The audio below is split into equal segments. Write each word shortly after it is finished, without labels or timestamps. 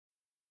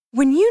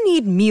When you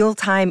need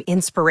mealtime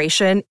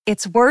inspiration,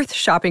 it's worth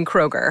shopping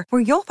Kroger,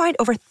 where you'll find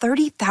over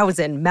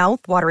 30,000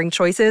 mouth-watering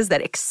choices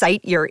that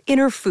excite your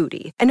inner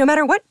foodie. And no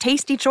matter what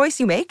tasty choice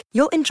you make,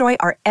 you'll enjoy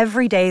our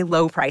everyday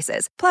low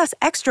prices, plus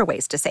extra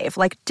ways to save,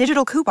 like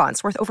digital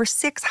coupons worth over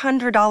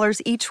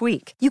 $600 each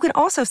week. You can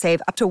also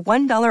save up to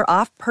 $1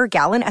 off per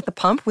gallon at the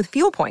pump with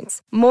fuel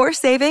points. More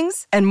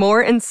savings and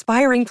more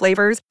inspiring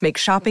flavors make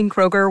shopping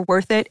Kroger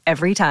worth it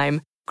every time.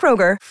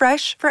 Kroger,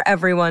 fresh for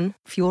everyone.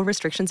 Fuel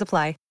restrictions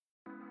apply.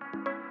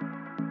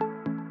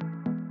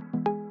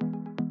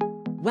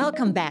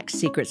 Welcome back,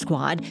 Secret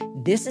Squad.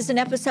 This is an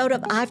episode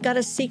of I've Got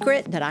a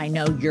Secret that I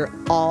know you're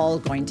all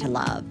going to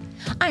love.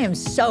 I am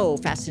so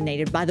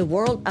fascinated by the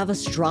world of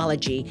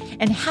astrology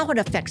and how it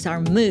affects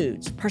our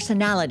moods,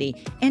 personality,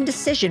 and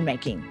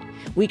decision-making.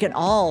 We can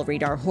all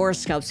read our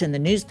horoscopes in the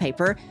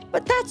newspaper,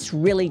 but that's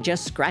really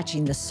just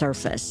scratching the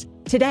surface.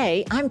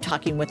 Today, I'm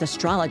talking with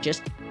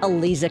astrologist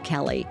Aliza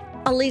Kelly.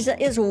 Aliza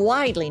is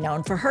widely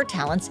known for her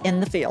talents in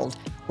the field,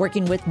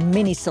 working with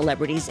many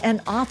celebrities and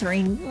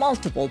authoring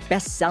multiple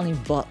best-selling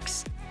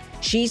books.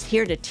 She's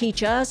here to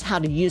teach us how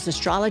to use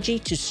astrology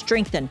to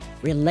strengthen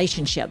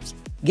relationships,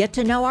 get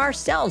to know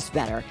ourselves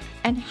better,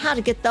 and how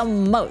to get the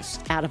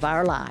most out of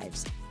our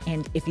lives.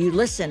 And if you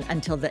listen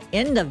until the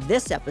end of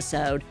this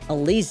episode,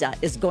 Aliza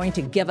is going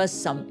to give us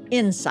some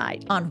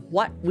insight on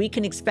what we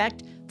can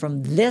expect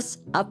from this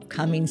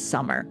upcoming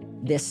summer.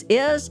 This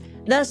is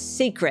The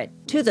Secret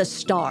to the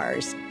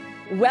Stars.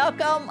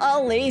 Welcome,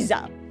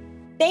 Aliza.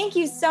 Thank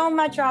you so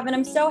much, Robin.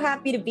 I'm so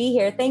happy to be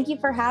here. Thank you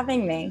for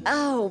having me.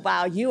 Oh,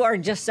 wow. You are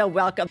just so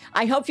welcome.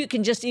 I hope you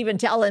can just even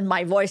tell in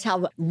my voice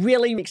how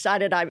really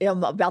excited I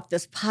am about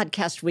this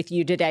podcast with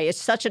you today. It's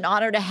such an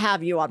honor to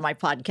have you on my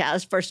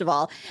podcast, first of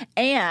all.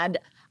 And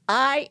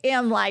I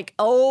am like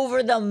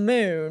over the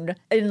moon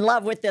in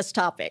love with this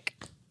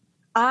topic.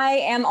 I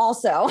am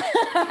also.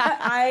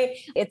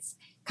 It's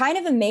kind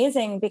of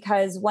amazing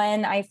because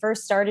when I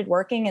first started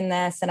working in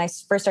this and I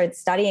first started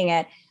studying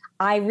it,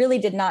 I really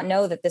did not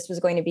know that this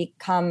was going to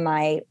become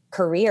my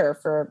career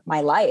for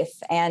my life.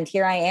 And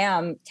here I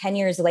am 10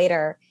 years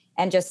later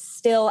and just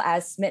still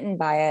as smitten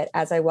by it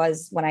as I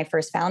was when I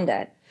first found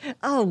it.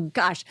 Oh,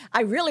 gosh.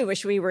 I really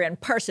wish we were in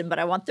person, but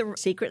I want the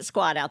Secret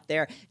Squad out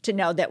there to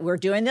know that we're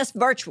doing this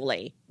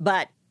virtually.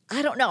 But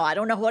I don't know. I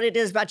don't know what it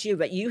is about you,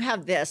 but you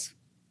have this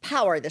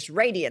power, this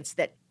radiance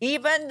that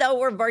even though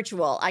we're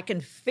virtual, I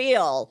can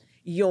feel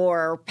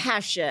your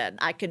passion.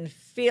 I can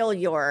feel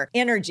your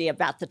energy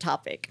about the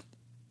topic.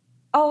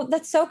 Oh,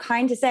 that's so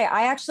kind to say.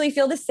 I actually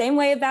feel the same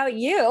way about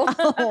you.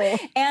 Oh.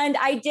 And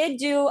I did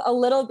do a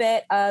little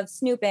bit of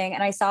snooping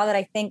and I saw that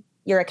I think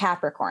you're a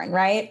Capricorn,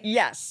 right?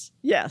 Yes.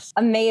 Yes.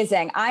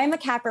 Amazing. I'm a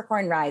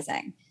Capricorn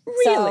rising.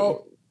 Really?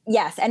 So,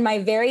 yes. And my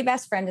very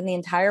best friend in the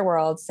entire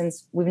world,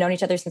 since we've known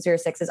each other since we were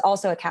 6, is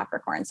also a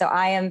Capricorn. So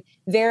I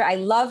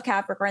love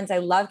Capricorns. I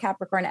love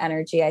Capricorn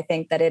energy. I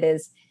think that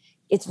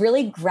it's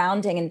really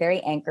grounding and very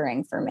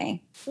anchoring for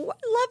me. Love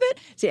it.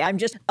 See, I'm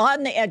just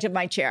on the edge of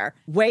my chair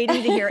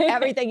waiting to hear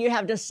everything you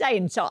have to say.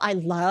 And so I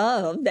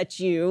love that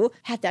you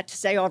had that to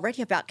say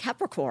already about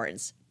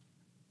Capricorns.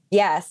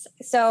 Yes.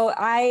 So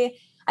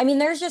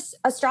there's just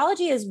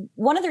astrology is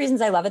one of the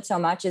reasons I love it so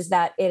much is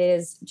that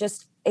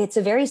it's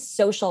a very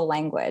social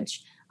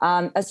language.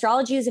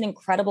 Astrology is an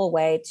incredible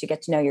way to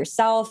get to know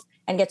yourself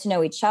and get to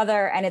know each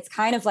other. And it's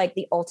kind of like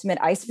the ultimate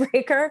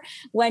icebreaker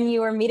when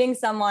you are meeting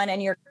someone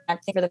and you're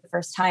connecting for the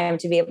first time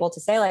to be able to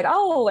say like,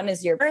 oh, when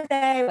is your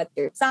birthday? What's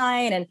your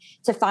sign? And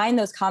to find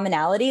those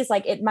commonalities,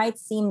 like it might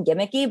seem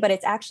gimmicky, but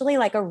it's actually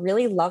like a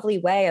really lovely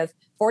way of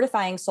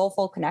fortifying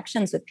soulful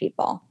connections with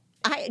people.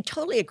 I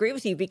totally agree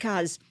with you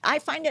because I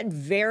find it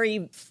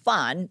very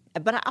fun,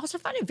 but I also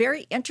find it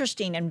very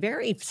interesting and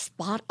very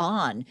spot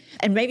on.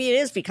 And maybe it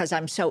is because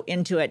I'm so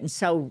into it and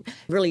so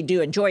really do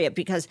enjoy it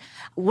because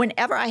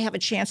whenever I have a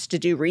chance to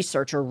do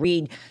research or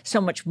read so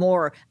much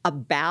more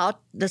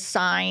about the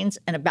signs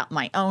and about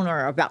my own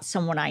or about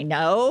someone I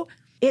know,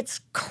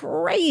 it's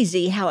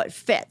crazy how it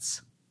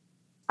fits.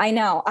 I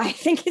know. I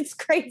think it's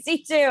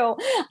crazy too.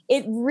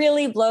 It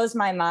really blows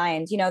my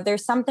mind. You know,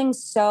 there's something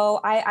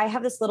I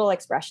have this little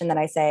expression that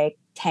I say,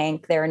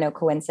 tank, there are no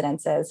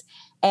coincidences.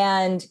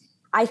 And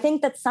I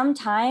think that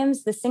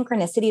sometimes the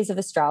synchronicities of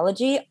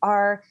astrology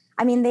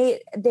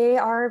they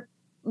are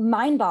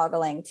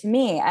mind-boggling to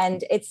me.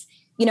 And it's,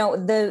 you know,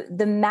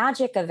 the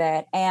magic of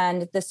it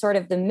and the sort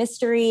of the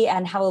mystery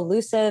and how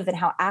elusive and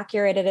how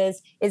accurate it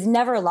is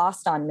never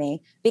lost on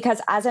me.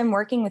 Because as I'm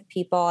working with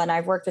people and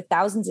I've worked with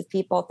thousands of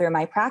people through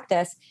my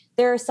practice,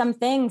 there are some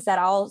things that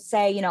I'll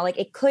say, you know, like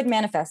it could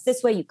manifest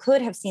this way. You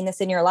could have seen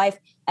this in your life.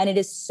 And it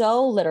is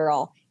so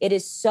literal. It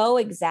is so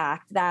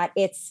exact that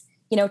it's,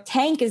 you know,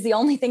 tank is the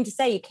only thing to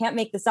say. You can't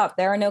make this up.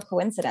 There are no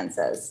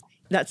coincidences.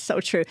 That's so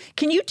true.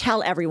 Can you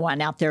tell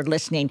everyone out there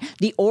listening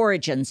the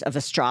origins of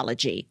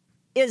astrology?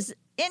 Is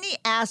any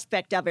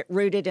aspect of it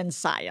rooted in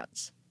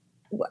science?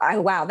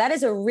 Wow, that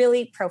is a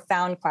really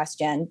profound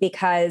question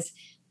because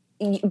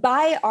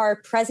by our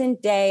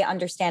present day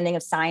understanding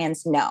of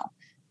science, no,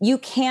 you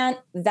can't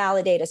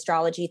validate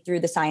astrology through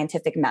the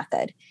scientific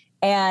method.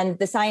 And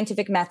the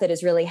scientific method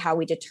is really how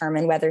we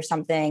determine whether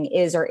something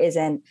is or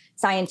isn't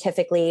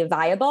scientifically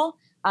viable.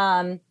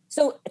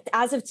 So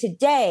as of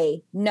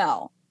today,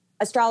 no,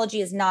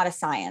 astrology is not a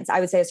science. I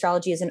would say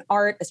astrology is an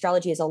art.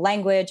 Astrology is a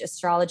language.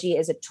 Astrology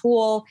is a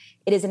tool.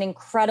 It is an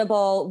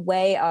incredible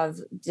way of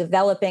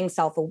developing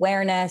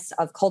self-awareness,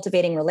 of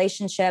cultivating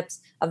relationships,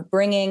 of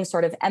bringing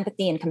sort of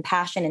empathy and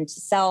compassion into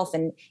self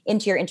and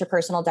into your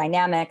interpersonal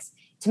dynamics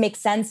to make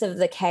sense of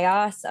the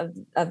chaos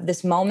of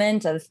this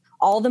moment, of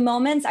all the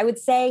moments. I would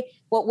say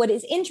what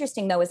is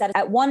interesting, though, is that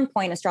at one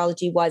point,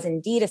 astrology was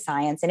indeed a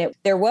science, and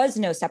there was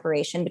no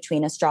separation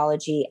between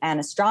astrology and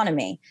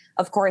astronomy.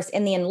 Of course,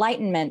 in the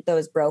Enlightenment,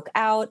 those broke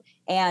out,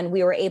 and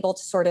we were able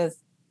to sort of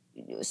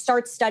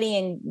start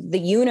studying the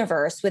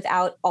universe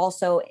without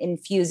also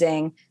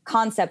infusing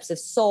concepts of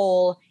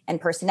soul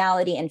and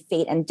personality and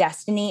fate and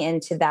destiny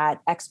into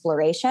that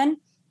exploration.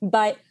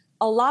 But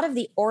a lot of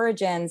the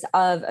origins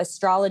of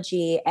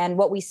astrology and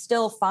what we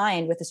still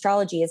find with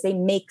astrology is they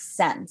make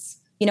sense.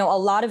 A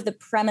lot of the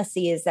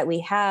premises that we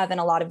have and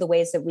a lot of the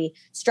ways that we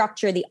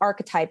structure the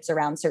archetypes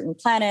around certain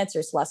planets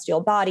or celestial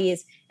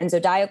bodies and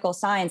zodiacal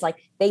signs, like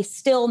they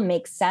still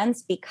make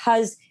sense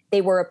because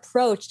they were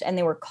approached and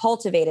they were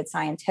cultivated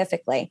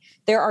scientifically.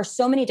 There are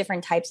so many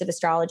different types of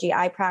astrology.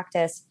 I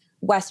practice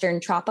Western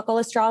tropical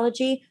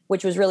astrology,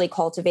 which was really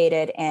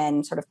cultivated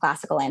in sort of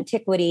classical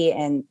antiquity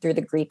and through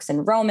the Greeks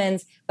and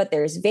Romans. But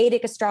there's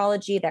Vedic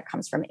astrology that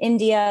comes from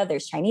India.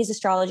 There's Chinese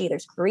astrology.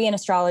 There's Korean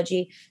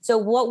astrology. So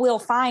what we'll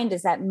find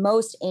is that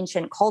most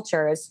ancient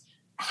cultures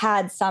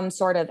had some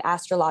sort of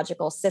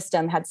astrological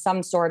system, had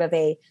some sort of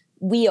a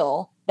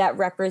wheel that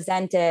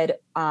represented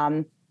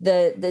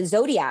the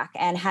zodiac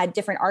and had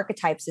different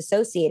archetypes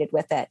associated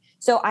with it.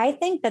 So I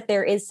think that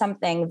there is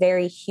something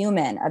very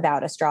human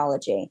about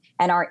astrology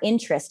and our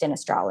interest in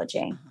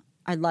astrology.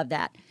 I love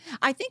that.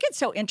 I think it's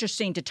so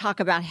interesting to talk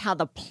about how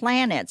the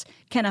planets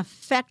can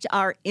affect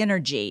our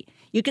energy.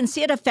 You can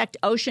see it affect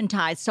ocean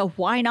tides, so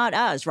why not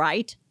us,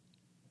 right?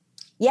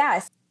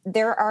 Yes.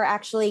 There are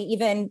actually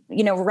even,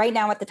 right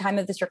now at the time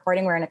of this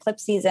recording, we're in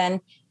eclipse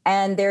season,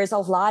 and there's a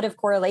lot of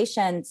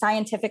correlation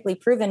scientifically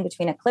proven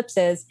between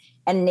eclipses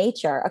and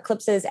nature,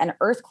 eclipses and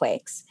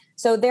earthquakes.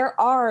 So there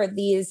are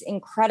these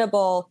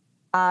incredible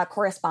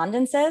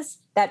correspondences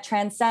that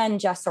transcend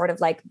just sort of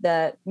like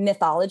the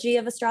mythology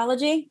of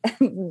astrology.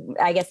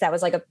 I guess that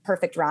was like a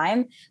perfect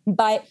rhyme.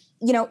 But,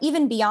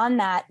 even beyond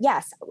that,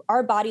 yes,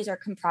 our bodies are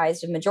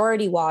comprised of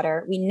majority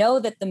water. We know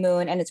that the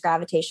moon and its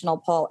gravitational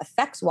pull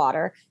affects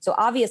water. So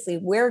obviously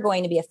we're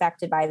going to be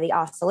affected by the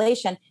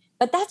oscillation.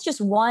 But that's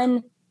just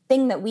one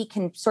thing that we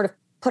can sort of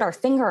put our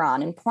finger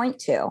on and point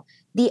to.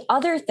 The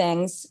other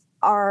things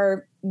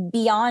are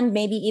beyond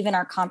maybe even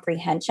our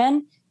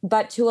comprehension,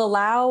 but to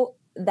allow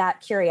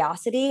that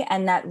curiosity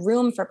and that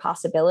room for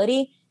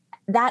possibility,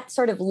 that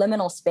sort of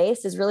liminal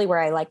space is really where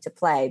I like to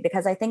play,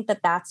 because I think that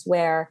that's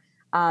where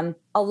a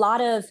lot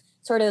of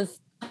sort of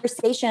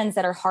conversations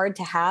that are hard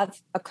to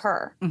have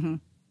occur. Mm-hmm.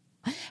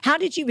 How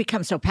did you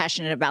become so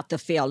passionate about the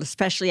field,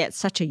 especially at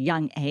such a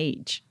young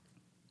age?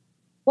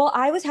 Well,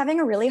 I was having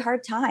a really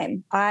hard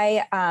time.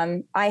 I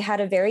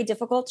had a very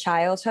difficult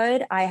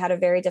childhood. I had a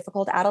very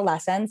difficult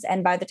adolescence.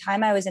 And by the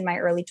time I was in my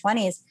early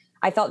 20s,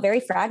 I felt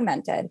very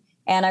fragmented.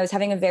 And I was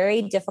having a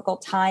very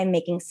difficult time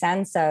making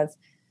sense of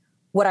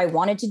what I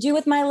wanted to do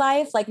with my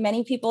life, like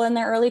many people in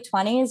their early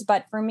 20s.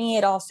 But for me,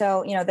 it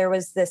also, there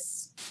was the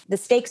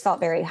stakes felt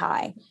very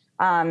high.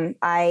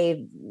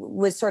 I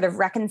was sort of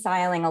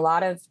reconciling a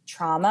lot of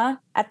trauma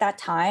at that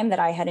time that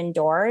I had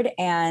endured.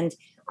 And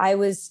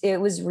it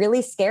was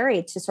really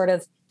scary to sort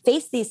of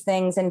face these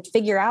things and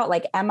figure out,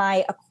 like, am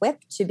I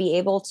equipped to be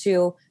able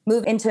to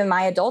move into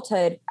my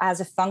adulthood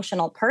as a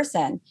functional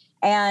person?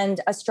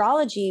 And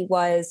astrology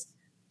was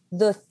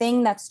the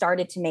thing that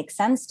started to make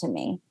sense to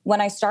me. When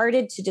I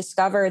started to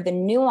discover the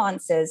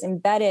nuances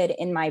embedded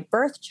in my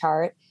birth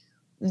chart,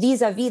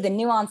 vis-a-vis the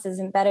nuances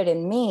embedded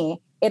in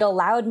me, it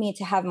allowed me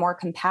to have more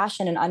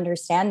compassion and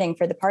understanding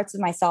for the parts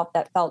of myself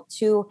that felt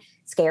too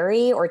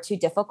scary or too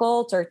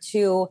difficult or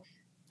too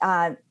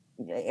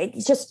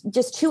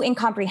just too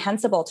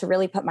incomprehensible to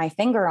really put my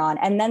finger on.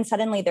 And then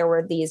suddenly there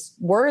were these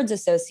words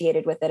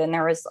associated with it, and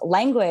there was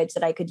language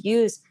that I could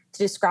use to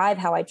describe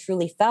how I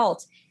truly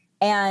felt.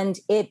 And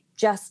it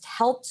just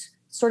helped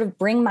sort of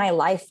bring my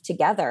life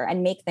together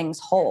and make things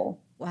whole.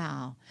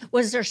 Wow.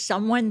 Was there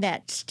someone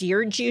that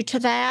steered you to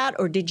that,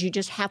 or did you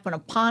just happen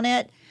upon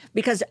it?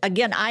 Because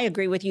again, I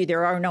agree with you,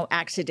 there are no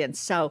accidents.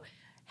 So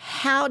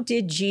how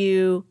did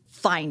you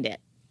find it?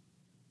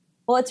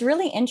 Well, it's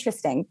really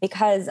interesting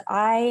because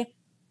I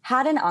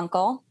had an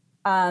uncle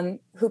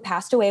who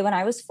passed away when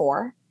I was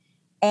 4.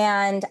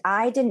 And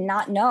I did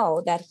not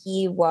know that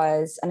he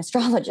was an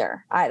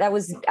astrologer. I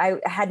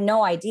had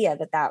no idea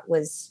that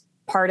was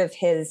part of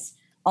his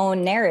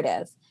own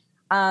narrative.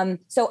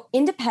 So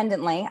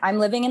independently, I'm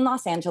living in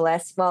Los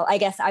Angeles. Well, I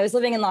guess I was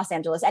living in Los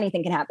Angeles.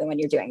 Anything can happen when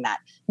you're doing that.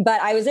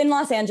 But I was in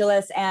Los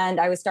Angeles and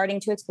I was starting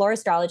to explore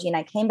astrology, and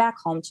I came back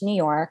home to New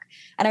York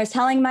and I was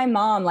telling my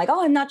mom, like,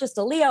 oh, I'm not just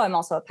a Leo, I'm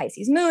also a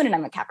Pisces moon and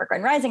I'm a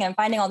Capricorn rising. And I'm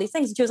finding all these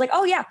things. And she was like,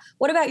 oh yeah,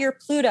 what about your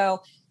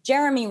Pluto?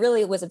 Jeremy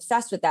really was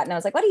obsessed with that. And I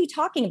was like, what are you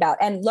talking about?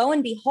 And lo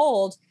and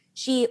behold,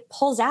 she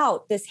pulls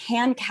out this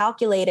hand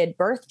calculated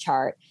birth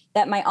chart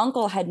that my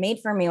uncle had made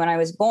for me when I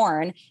was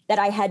born, that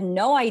I had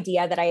no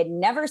idea, that I had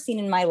never seen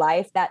in my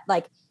life, that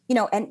like,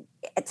 and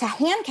to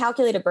hand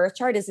calculate a birth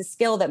chart is a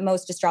skill that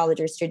most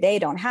astrologers today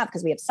don't have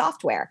because we have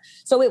software.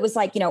 So it was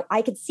like,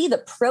 I could see the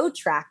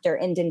protractor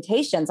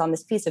indentations on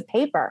this piece of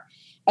paper.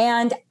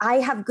 And I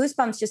have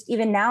goosebumps just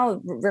even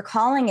now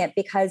recalling it,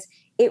 because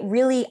it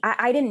really,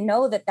 I didn't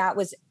know that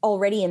was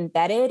already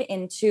embedded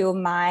into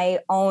my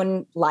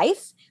own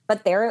life,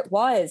 but there it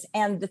was.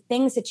 And the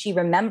things that she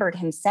remembered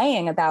him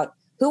saying about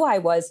who I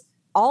was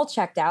all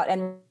checked out.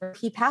 And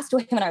he passed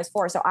away when I was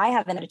 4. So I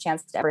haven't had a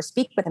chance to ever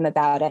speak with him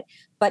about it,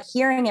 but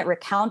hearing it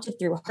recounted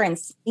through her and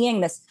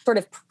seeing this sort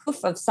of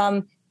proof of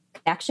some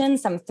connection,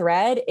 some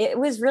thread, it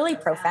was really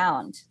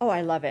profound. Oh,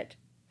 I love it.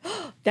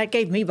 That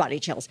gave me body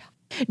chills.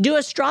 Do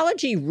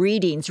astrology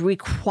readings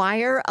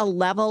require a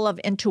level of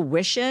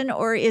intuition,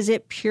 or is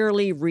it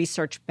purely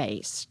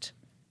research-based?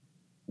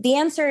 The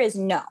answer is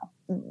no.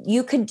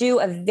 You could do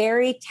a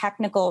very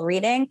technical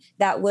reading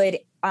that would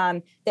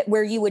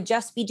where you would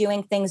just be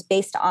doing things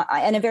based on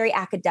in a very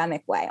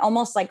academic way,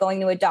 almost like going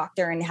to a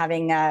doctor and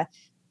having a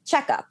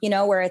checkup,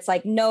 where it's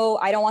like, no,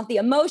 I don't want the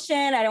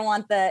emotion. I don't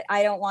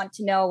want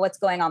to know what's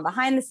going on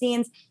behind the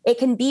scenes. It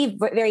can be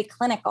very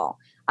clinical.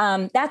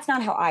 That's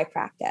not how I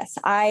practice.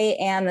 I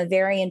am a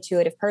very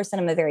intuitive person.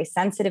 I'm a very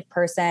sensitive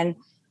person.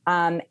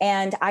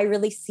 And I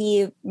really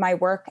see my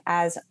work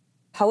as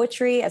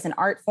poetry, as an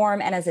art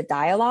form, and as a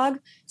dialogue.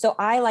 So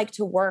I like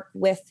to work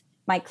with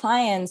my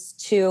clients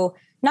to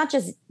not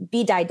just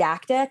be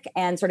didactic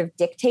and sort of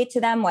dictate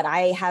to them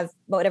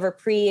whatever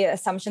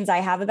pre-assumptions I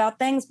have about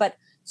things, but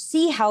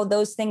see how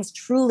those things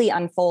truly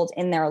unfold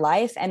in their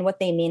life and what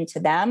they mean to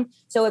them.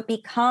 So it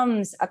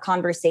becomes a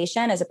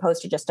conversation as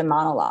opposed to just a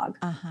monologue.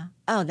 Uh-huh.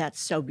 Oh, that's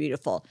so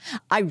beautiful.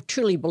 I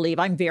truly believe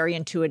I'm very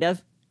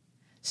intuitive.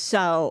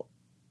 So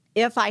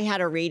if I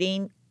had a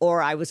reading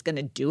or I was going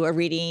to do a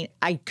reading,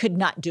 I could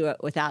not do it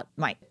without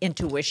my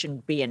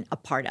intuition being a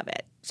part of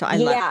it. So I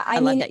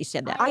love that you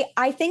said that.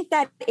 I think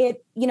that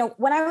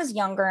when I was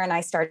younger and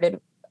I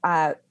started,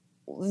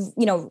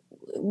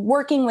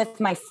 working with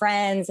my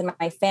friends and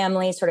my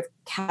family sort of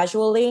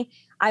casually,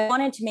 I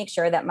wanted to make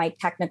sure that my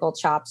technical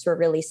chops were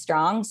really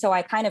strong. So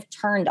I kind of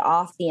turned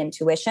off the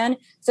intuition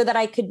so that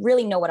I could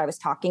really know what I was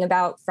talking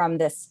about from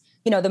this,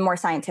 the more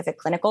scientific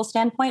clinical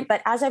standpoint.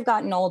 But as I've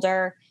gotten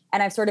older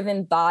and I've sort of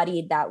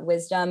embodied that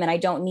wisdom and I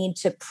don't need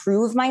to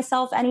prove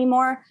myself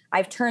anymore,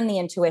 I've turned the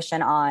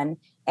intuition on.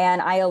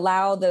 And I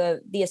allow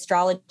the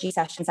astrology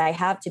sessions I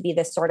have to be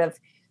this sort of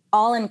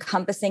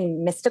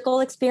all-encompassing mystical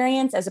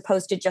experience as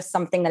opposed to just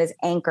something that is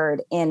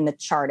anchored in the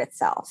chart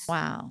itself.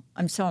 Wow.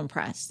 I'm so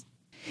impressed.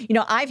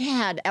 I've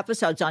had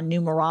episodes on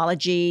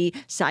numerology,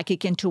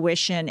 psychic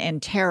intuition,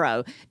 and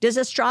tarot. Does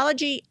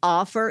astrology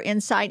offer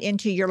insight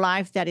into your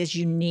life that is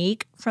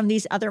unique from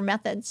these other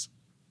methods?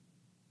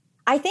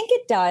 I think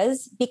it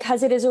does,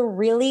 because it is a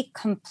really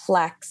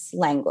complex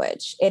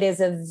language. It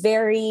is a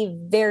very,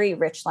 very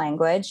rich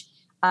language.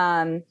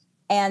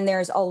 And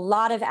there's a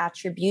lot of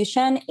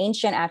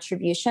ancient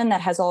attribution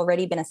that has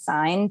already been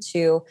assigned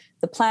to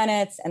the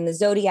planets and the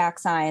zodiac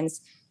signs.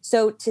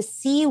 So to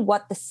see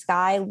what the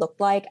sky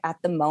looked like at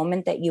the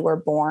moment that you were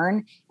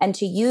born and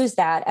to use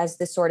that as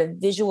the sort of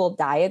visual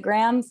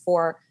diagram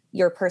for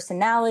your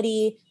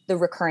personality, the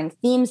recurring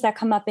themes that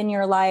come up in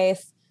your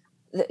life,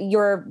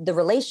 the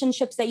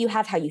relationships that you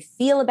have, how you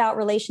feel about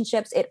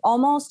relationships, it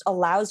almost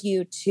allows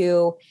you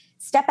to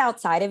step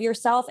outside of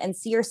yourself and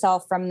see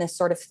yourself from this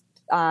sort of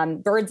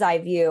bird's eye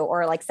view,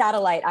 or like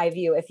satellite eye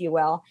view, if you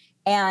will,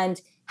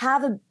 and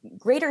have a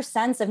greater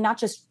sense of not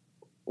just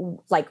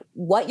like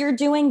what you're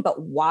doing,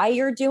 but why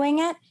you're doing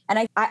it.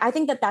 And I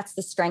think that that's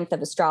the strength of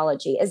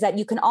astrology, is that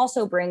you can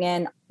also bring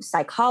in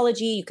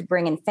psychology, you could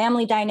bring in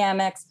family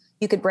dynamics,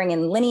 you could bring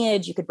in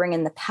lineage, you could bring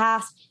in the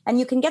past, and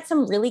you can get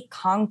some really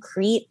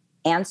concrete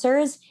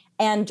answers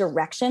and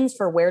directions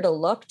for where to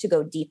look to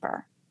go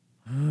deeper.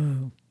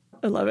 Oh,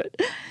 I love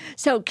it.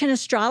 So can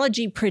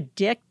astrology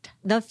predict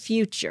the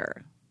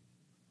future?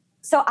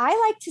 So I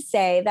like to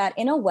say that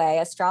in a way,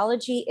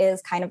 astrology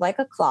is kind of like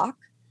a clock.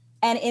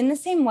 And in the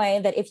same way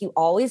that if you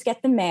always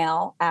get the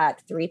mail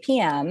at 3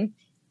 p.m.,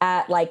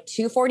 at like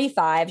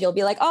 2:45, you'll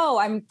be like, oh,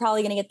 I'm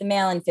probably going to get the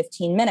mail in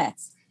 15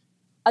 minutes.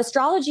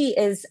 Astrology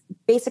is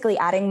basically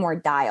adding more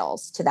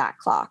dials to that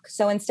clock.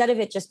 So instead of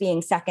it just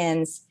being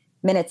seconds,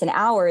 minutes, and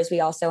hours, we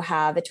also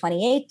have a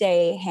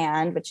 28-day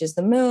hand, which is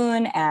the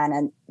moon,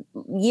 and a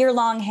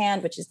year-long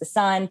hand, which is the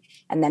sun,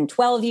 and then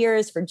 12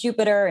 years for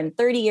Jupiter and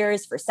 30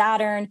 years for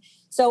Saturn.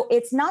 So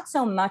it's not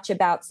so much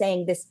about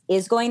saying this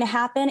is going to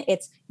happen.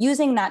 It's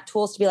using that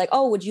tools to be like,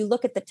 oh, would you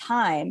look at the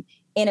time?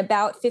 in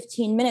about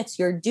 15 minutes,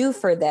 you're due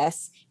for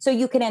this. So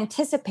you can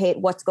anticipate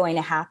what's going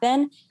to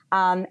happen.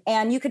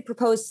 And you could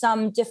propose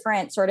some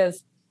different sort of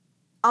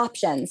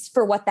options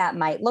for what that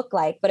might look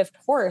like. But of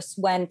course,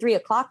 when 3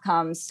 o'clock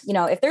comes,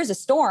 if there's a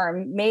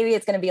storm, maybe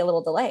it's going to be a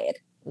little delayed.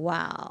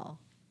 Wow.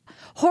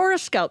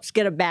 Horoscopes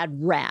get a bad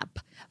rap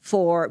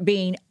for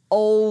being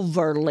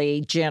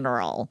overly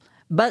general.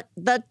 But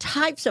the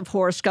types of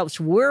horoscopes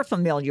we're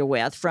familiar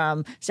with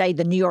from, say,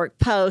 the New York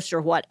Post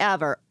or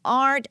whatever,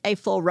 aren't a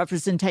full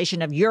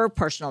representation of your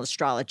personal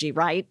astrology,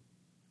 right?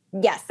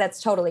 Yes,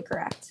 that's totally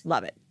correct.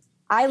 Love it.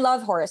 I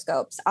love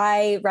horoscopes.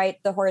 I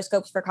write the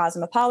horoscopes for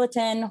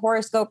Cosmopolitan.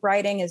 Horoscope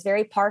writing is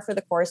very par for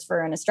the course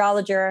for an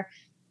astrologer.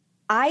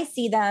 I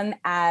see them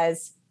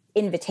as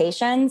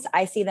invitations.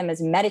 I see them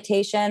as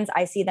meditations.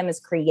 I see them as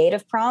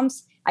creative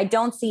prompts. I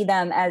don't see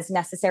them as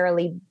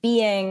necessarily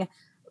being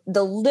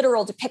the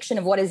literal depiction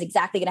of what is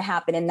exactly going to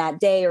happen in that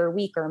day or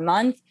week or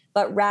month,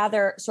 but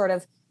rather sort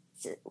of,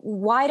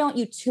 why don't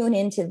you tune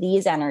into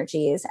these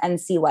energies and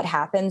see what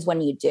happens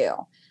when you do?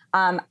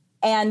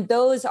 And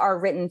those are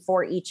written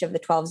for each of the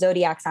 12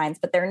 zodiac signs,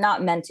 but they're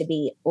not meant to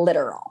be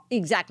literal.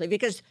 Exactly,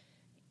 because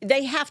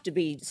they have to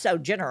be so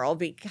general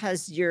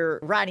because you're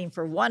writing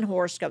for one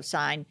horoscope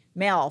sign,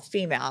 male,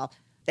 female,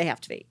 they have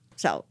to be.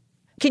 So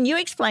can you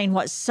explain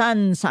what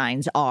sun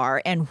signs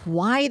are and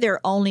why they're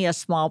only a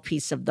small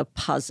piece of the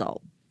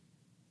puzzle?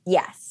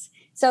 Yes.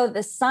 So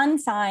the sun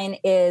sign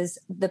is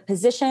the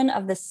position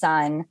of the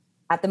sun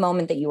at the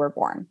moment that you were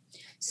born.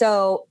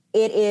 So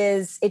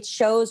it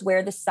shows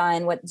where the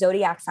sun, what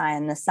zodiac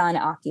sign the sun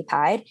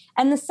occupied.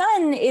 And the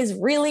sun is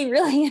really,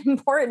 really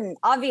important,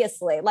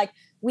 obviously. Like,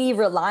 we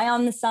rely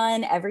on the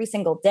sun every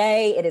single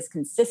day. It is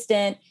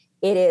consistent.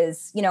 It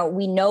is,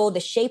 we know the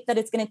shape that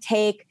it's going to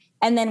take.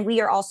 And then we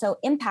are also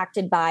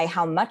impacted by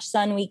how much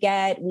sun we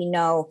get. We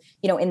know,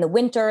 in the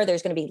winter,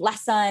 there's going to be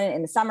less sun.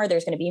 In the summer,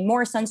 there's going to be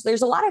more sun. So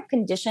there's a lot of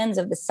conditions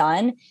of the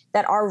sun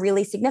that are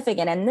really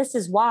significant. And this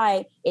is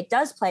why it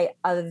does play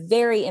a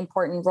very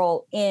important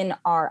role in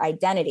our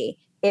identity.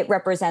 It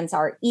represents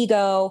our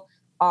ego,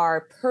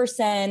 our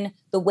person,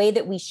 the way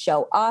that we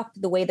show up,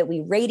 the way that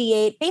we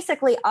radiate,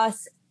 basically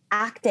us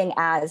acting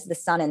as the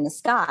sun in the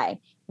sky.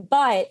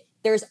 But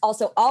there's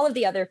also all of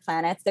the other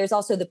planets. There's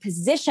also the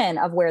position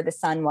of where the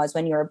sun was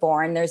when you were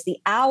born. There's the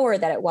hour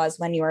that it was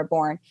when you were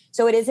born.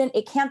 So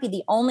it can't be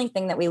the only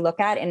thing that we look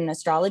at in an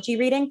astrology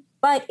reading,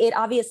 but it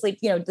obviously,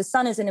 the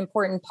sun is an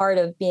important part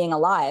of being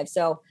alive.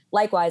 So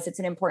likewise, it's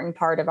an important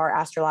part of our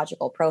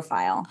astrological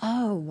profile.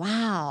 Oh,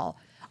 wow.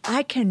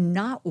 I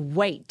cannot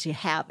wait to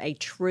have a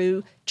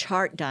true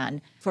chart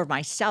done for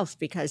myself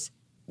because,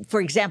 for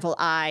example,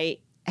 I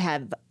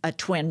have a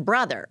twin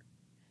brother.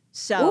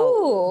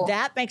 So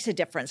that makes a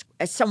difference.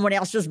 Someone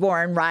else was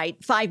born, right,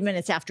 5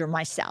 minutes after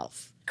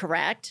myself,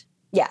 correct?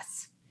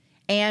 Yes.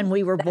 And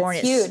we were born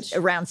at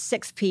around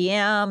 6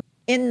 p.m.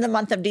 in the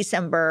month of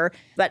December,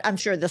 but I'm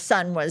sure the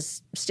sun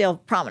was still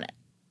prominent.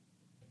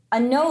 A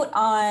note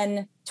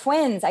on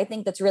twins, I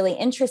think that's really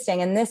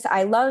interesting. And this,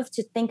 I love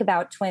to think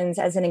about twins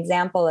as an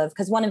example of,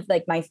 because one of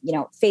my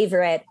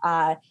favorite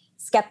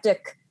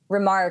skeptic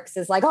remarks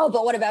is like, oh,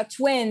 but what about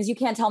twins? You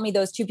can't tell me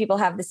those two people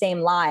have the same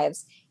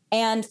lives.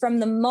 And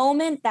from the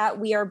moment that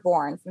we are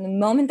born, from the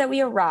moment that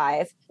we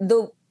arrive,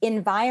 the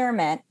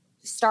environment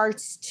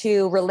starts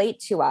to relate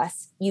to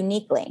us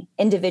uniquely,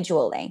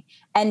 individually.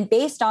 And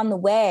based on the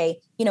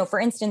way, for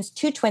instance,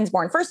 two twins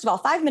born, first of all,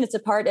 5 minutes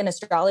apart in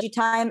astrology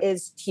time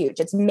is huge.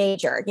 It's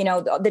major.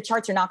 The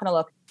charts are not going to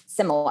look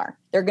similar.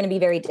 They're going to be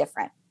very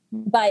different.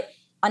 But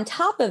on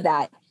top of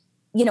that,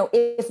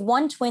 if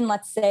one twin,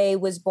 let's say,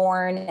 was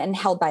born and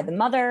held by the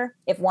mother,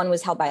 if one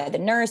was held by the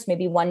nurse,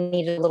 maybe one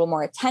needed a little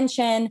more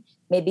attention,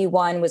 maybe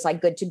one was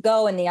like good to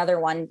go and the other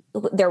one,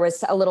 there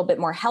was a little bit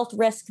more health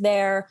risk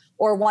there,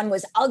 or one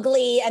was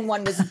ugly and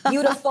one was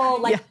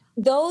beautiful.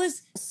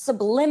 Those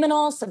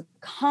subliminal,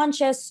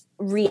 subconscious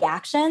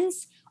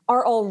reactions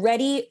are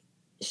already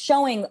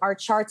showing our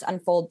charts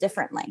unfold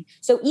differently.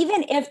 So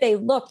even if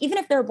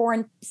they're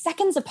born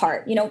seconds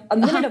apart, a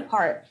minute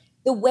apart,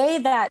 the way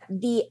that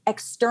the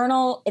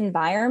external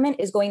environment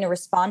is going to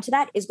respond to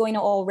that is going to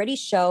already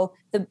show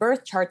the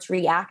birth charts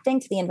reacting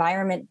to the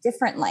environment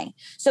differently.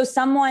 So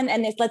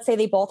and if let's say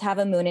they both have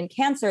a moon in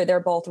Cancer,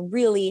 they're both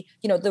really,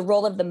 the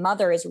role of the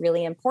mother is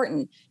really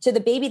important. To the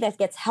baby that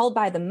gets held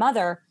by the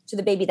mother, to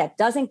the baby that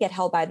doesn't get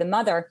held by the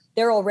mother,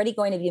 they're already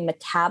going to be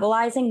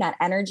metabolizing that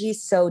energy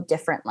so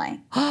differently.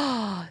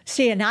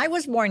 See, and I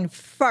was born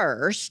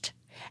first.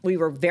 We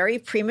were very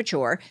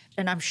premature,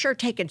 and I'm sure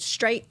taken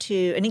straight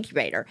to an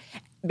incubator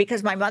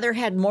because my mother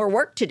had more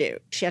work to do.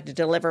 She had to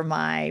deliver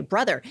my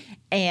brother,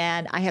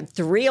 and I had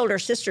 3 older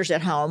sisters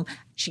at home.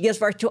 She gives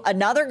birth to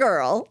another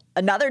girl,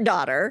 another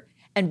daughter,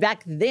 and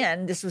back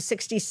then, this was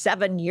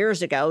 67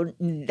 years ago,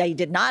 they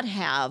did not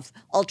have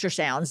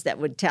ultrasounds that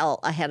would tell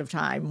ahead of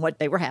time what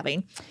they were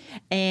having.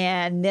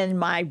 And then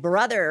my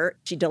brother,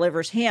 she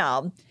delivers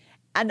him,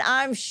 and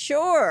I'm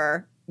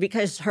sure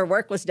because her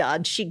work was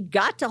done, she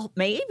got to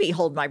maybe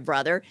hold my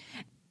brother.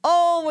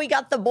 oh, we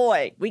got the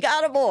boy. We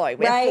got a boy.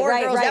 We have 4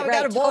 girls. Now we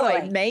got a boy.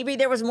 Totally. Maybe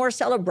there was more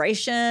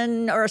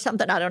celebration or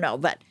something. I don't know.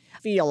 But I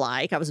feel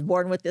like I was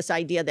born with this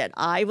idea that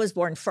I was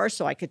born first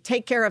so I could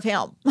take care of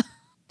him.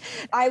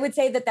 I would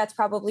say that that's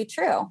probably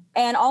true.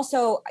 And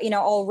also,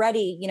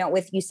 already,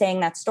 with you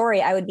saying that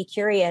story, I would be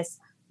curious,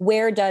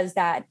 where does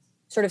that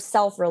sort of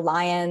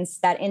self-reliance,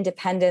 that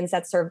independence,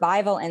 that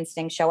survival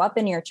instinct show up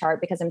in your chart?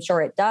 Because I'm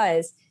sure it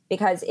does.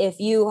 Because if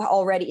you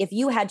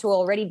had to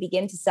already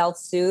begin to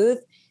self-soothe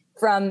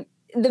from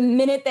the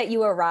minute that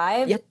you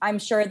arrived, yep. I'm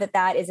sure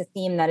that is a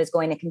theme that is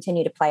going to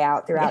continue to play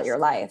out throughout your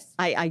life.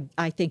 I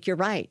think you're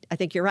right.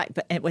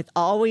 But with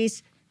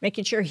always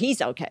making sure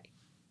he's okay.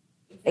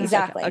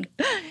 Exactly. Okay.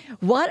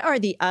 What are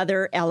the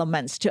other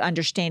elements to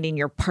understanding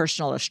your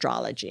personal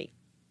astrology?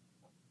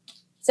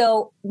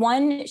 So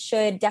one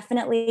should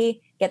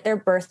definitely get their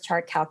birth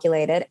chart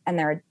calculated. And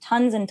there are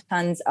tons and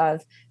tons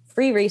of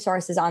free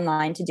resources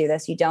online to do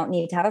this. You don't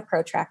need to have a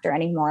protractor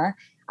anymore.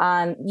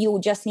 You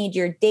just need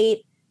your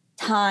date,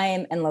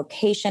 time, and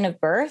location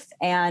of birth.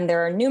 And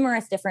there are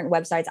numerous different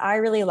websites. I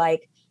really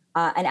like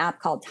an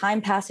app called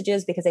Time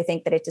Passages because I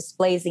think that it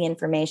displays the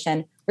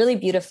information really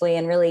beautifully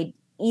and really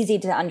easy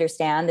to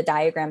understand. The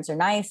diagrams are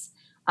nice.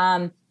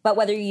 But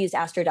whether you use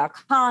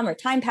astro.com or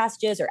Time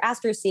Passages or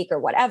AstroSeek or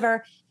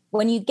whatever,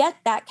 when you get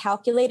that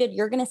calculated,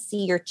 you're going to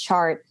see your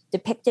chart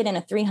depicted in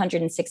a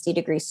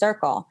 360-degree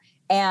circle.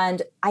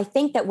 And I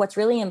think that what's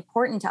really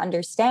important to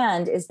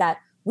understand is that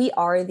we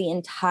are the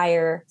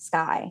entire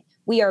sky.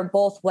 We are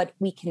both what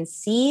we can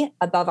see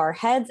above our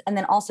heads and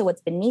then also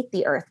what's beneath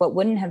the earth, what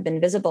wouldn't have been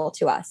visible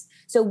to us.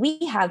 So we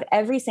have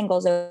every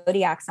single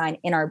zodiac sign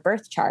in our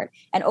birth chart.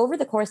 And over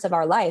the course of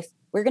our life,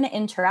 we're going to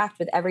interact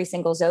with every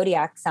single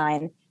zodiac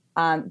sign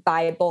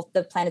by both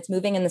the planets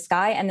moving in the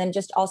sky and then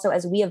just also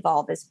as we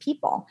evolve as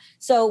people.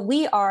 So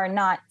we are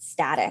not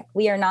static.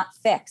 We are not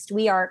fixed.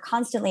 We are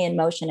constantly in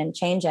motion and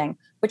changing,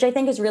 which I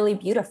think is really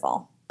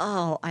beautiful.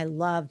 Oh, I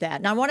love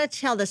that. Now, I want to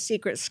tell the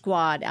Secret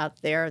Squad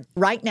out there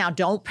right now,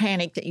 don't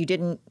panic that you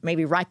didn't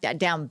maybe write that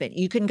down, but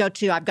you can go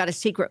to I've Got a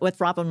Secret with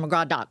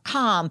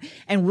RobinMcGraw.com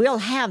and we'll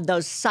have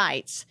those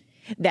sites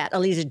that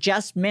Aliza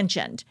just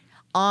mentioned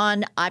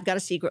on I've Got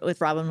a Secret with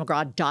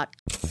RobinMcGraw.com.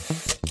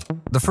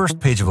 The first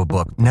page of a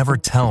book never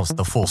tells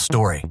the full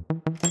story.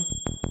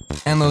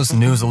 And those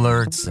news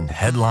alerts and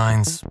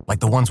headlines, like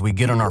the ones we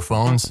get on our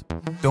phones,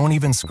 don't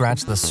even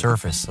scratch the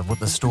surface of what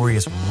the story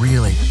is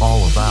really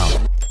all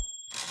about.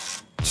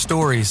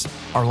 Stories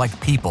are like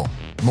people,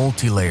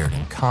 multi-layered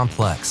and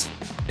complex.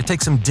 It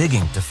takes some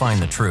digging to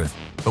find the truth,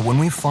 but when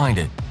we find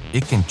it,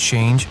 it can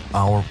change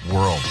our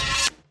world.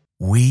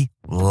 We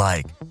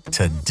like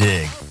to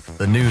dig.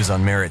 The news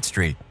on Merritt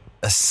Street.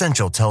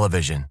 Essential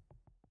television.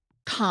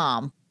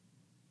 Calm.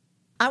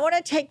 I want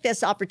to take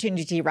this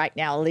opportunity right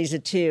now,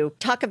 Aliza, to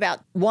talk about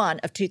one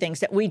of two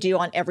things that we do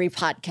on every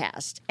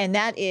podcast. And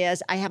that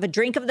is I have a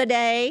drink of the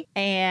day,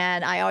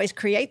 and I always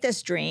create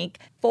this drink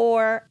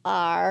for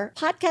our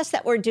podcast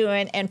that we're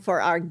doing and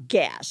for our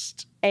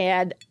guest.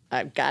 And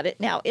I've got it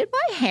now in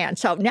my hand.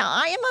 So now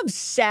I am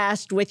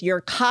obsessed with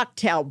your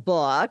cocktail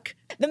book,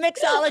 The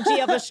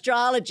Mixology of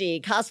Astrology,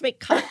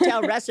 Cosmic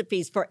Cocktail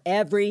Recipes for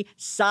Every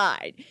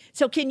Side.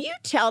 So can you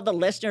tell the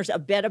listeners a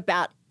bit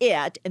about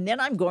it? And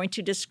then I'm going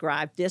to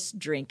describe this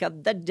drink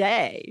of the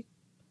day.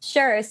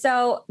 Sure.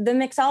 So The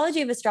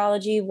Mixology of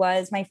Astrology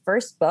was my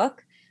first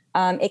book.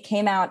 It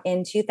came out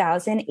in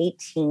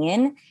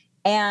 2018.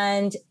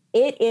 And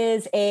it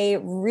is a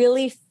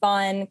really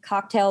fun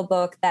cocktail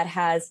book that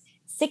has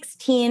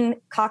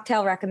 16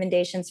 cocktail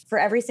recommendations for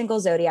every single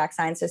zodiac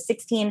sign. So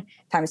 16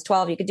 times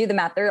 12, you could do the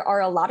math. There are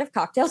a lot of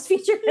cocktails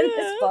featured in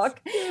this book.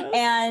 Yes.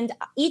 And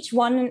each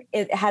one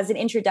has an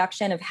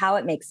introduction of how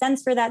it makes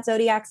sense for that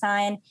zodiac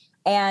sign.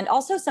 And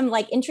also some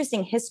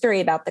interesting history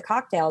about the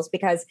cocktails,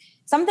 because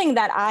something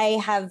that I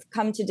have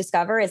come to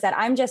discover is that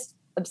I'm just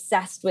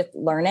obsessed with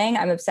learning.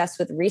 I'm obsessed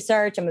with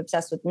research. I'm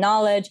obsessed with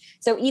knowledge.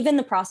 So even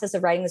the process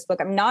of writing this book,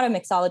 I'm not a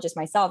mixologist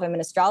myself. I'm an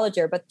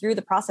astrologer, but through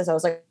the process, I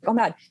was like, oh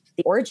my God,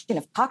 the origin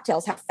of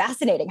cocktails, how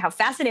fascinating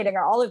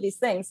are all of these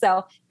things.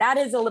 So that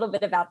is a little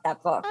bit about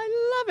that book.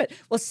 I love it.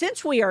 Well,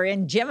 since we are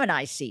in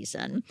Gemini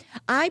season,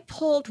 I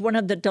pulled one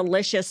of the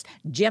delicious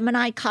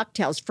Gemini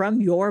cocktails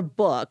from your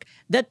book,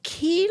 the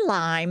Key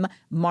Lime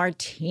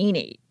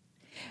Martini.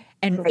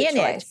 And Great in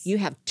choice. it, you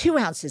have 2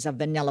 ounces of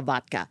vanilla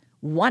vodka,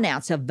 1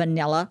 ounce of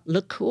vanilla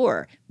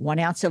liqueur, 1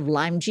 ounce of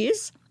lime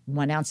juice,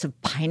 1 ounce of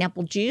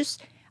pineapple juice,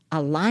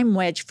 a lime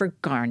wedge for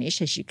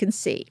garnish, as you can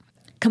see.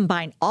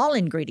 Combine all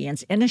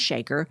ingredients in a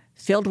shaker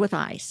filled with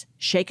ice.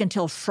 Shake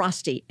until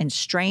frosty and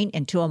strain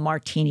into a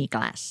martini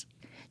glass.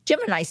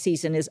 Gemini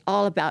season is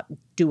all about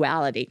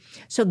duality,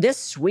 so this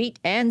sweet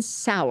and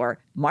sour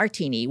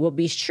martini will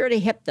be sure to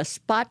hit the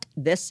spot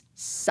this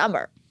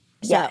summer.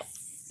 Yes. So,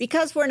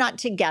 because we're not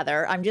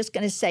together, I'm just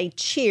going to say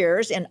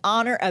cheers in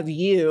honor of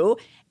you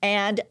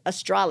and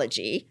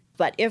astrology.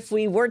 But if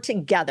we were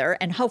together,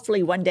 and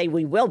hopefully one day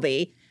we will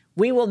be,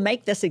 we will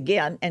make this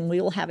again and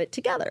we will have it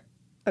together.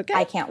 Okay?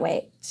 I can't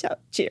wait. So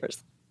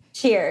cheers.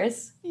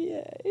 Cheers.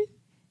 Yay.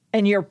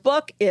 And your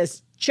book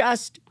is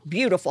just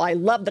beautiful. I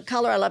love the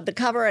color. I love the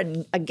cover.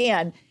 And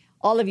again,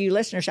 all of you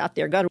listeners out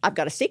there, go to I've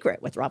Got a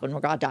Secret with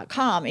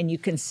RobinMcGraw.com, and you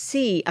can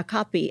see a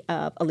copy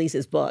of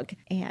Elise's book,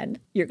 and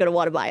you're going to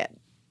want to buy it.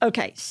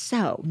 Okay,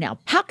 so now,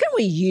 how can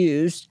we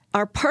use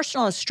our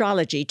personal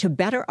astrology to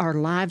better our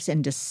lives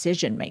and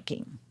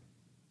decision-making?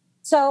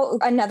 So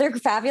another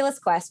fabulous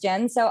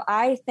question. So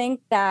I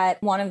think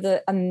that one of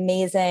the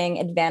amazing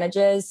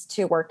advantages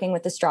to working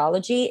with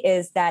astrology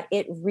is that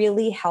it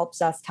really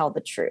helps us tell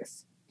the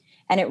truth.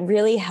 And it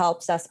really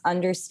helps us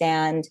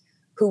understand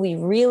who we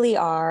really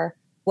are,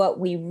 what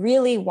we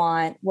really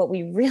want, what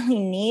we really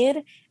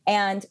need,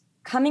 and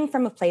coming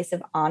from a place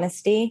of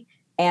honesty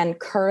and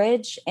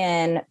courage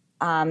and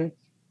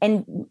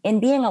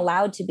being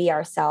allowed to be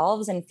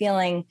ourselves and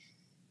feeling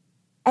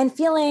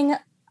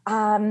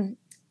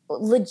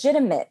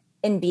legitimate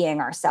in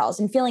being ourselves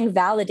and feeling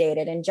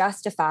validated and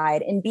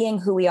justified in being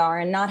who we are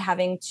and not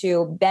having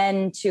to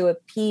bend to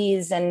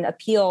appease and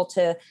appeal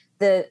to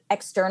the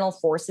external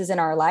forces in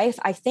our life,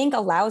 I think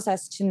allows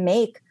us to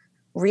make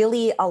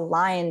really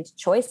aligned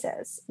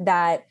choices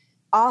that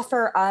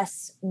offer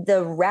us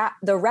the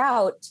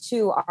route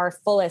to our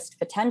fullest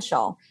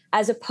potential,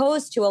 as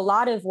opposed to a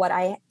lot of what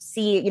I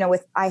see,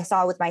 I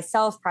saw with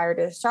myself prior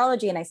to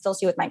astrology, and I still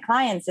see with my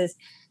clients, is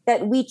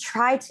that we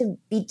try to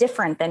be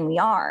different than we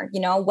are,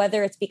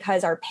 whether it's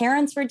because our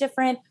parents were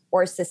different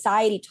or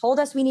society told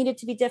us we needed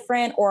to be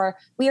different, or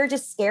we are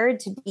just scared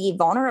to be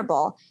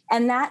vulnerable.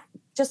 And that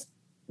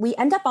we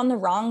end up on the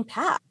wrong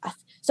path.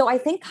 So I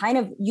think kind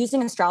of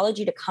using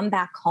astrology to come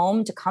back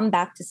home, to come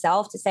back to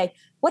self, to say,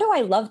 what do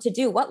I love to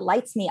do? What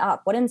lights me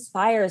up? What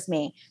inspires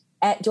me?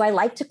 Do I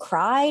like to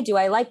cry? Do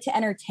I like to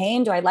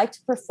entertain? Do I like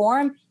to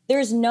perform?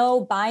 There's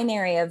no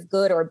binary of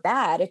good or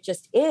bad. It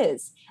just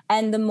is.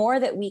 And the more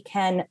that we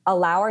can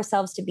allow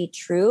ourselves to be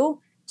true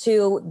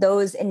to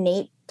those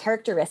innate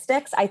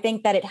characteristics, I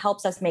think that it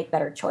helps us make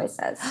better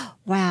choices.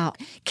 Wow.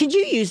 Could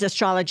you use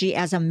astrology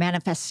as a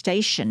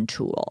manifestation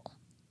tool?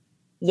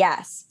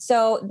 Yes.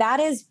 So that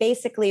is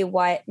basically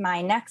what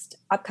my next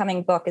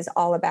upcoming book is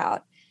all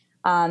about.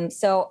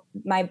 So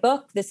my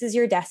book, This Is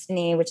Your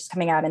Destiny, which is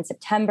coming out in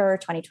September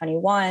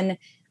 2021,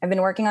 I've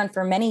been working on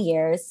for many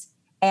years,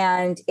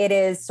 and it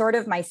is sort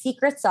of my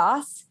secret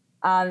sauce.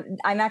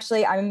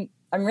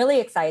 I'm really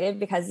excited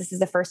because this is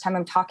the first time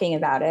I'm talking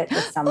about it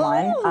with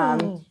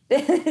someone.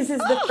 This is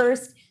the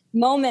first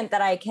moment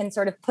that I can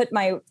sort of put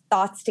my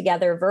thoughts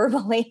together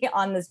verbally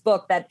on this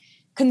book that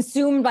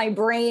consumed my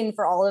brain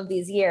for all of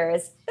these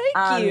years.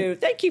 Thank you.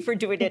 Thank you for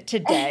doing it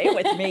today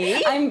with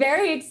me. I'm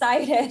very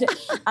excited.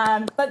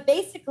 But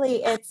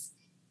basically it's,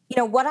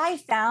 what I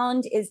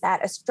found is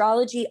that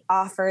astrology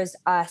offers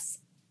us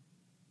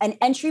an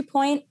entry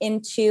point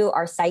into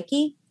our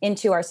psyche,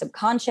 into our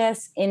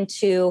subconscious,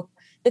 into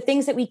the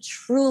things that we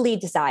truly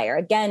desire.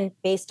 Again,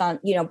 based on,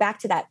 back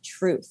to that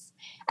truth.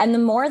 And the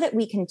more that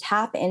we can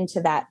tap into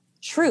that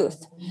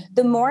truth,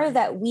 the more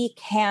that we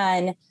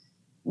can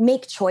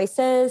make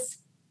choices,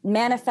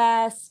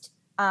 manifest,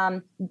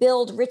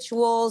 build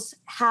rituals,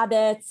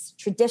 habits,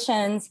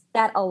 traditions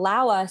that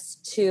allow us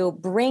to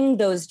bring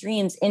those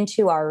dreams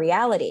into our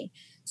reality.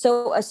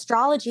 So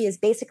astrology is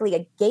basically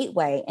a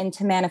gateway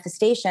into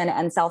manifestation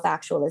and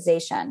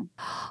self-actualization.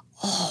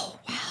 Oh,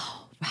 wow.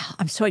 Wow.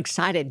 I'm so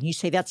excited. You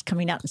say that's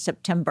coming out in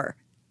September.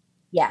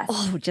 Yes.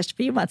 Oh, just a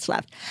few months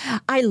left.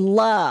 I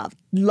love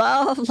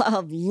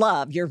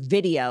your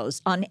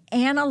videos on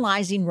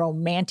analyzing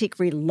romantic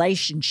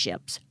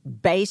relationships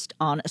based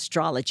on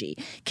astrology.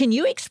 Can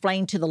you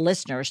explain to the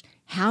listeners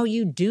how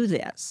you do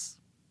this?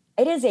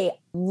 It is a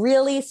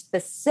really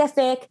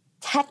specific,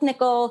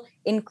 technical,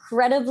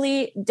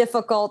 incredibly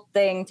difficult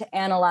thing to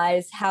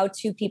analyze how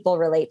two people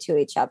relate to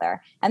each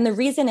other. And the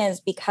reason is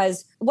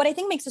because what I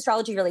think makes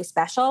astrology really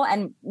special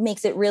and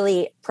makes it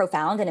really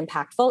profound and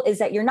impactful is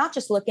that you're not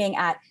just looking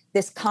at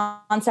this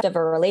concept of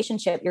a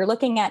relationship, you're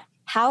looking at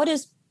how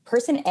does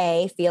person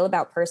A feel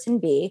about person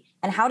B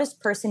and how does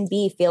person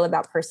B feel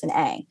about person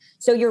A.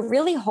 So you're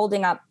really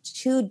holding up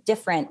two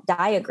different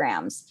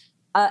diagrams.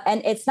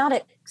 And it's not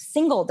a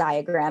single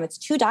diagram, it's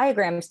two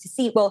diagrams to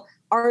see, well,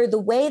 are the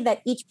way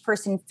that each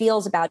person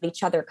feels about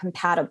each other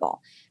compatible?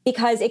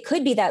 Because it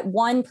could be that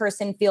one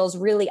person feels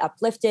really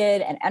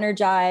uplifted and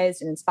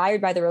energized and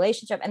inspired by the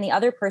relationship, and the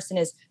other person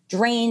is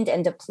drained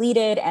and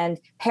depleted and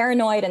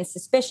paranoid and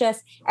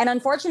suspicious. And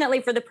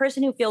unfortunately, for the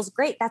person who feels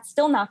great, that's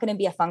still not going to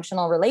be a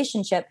functional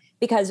relationship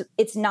because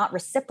it's not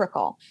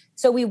reciprocal.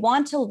 So we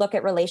want to look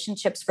at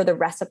relationships for the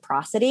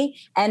reciprocity.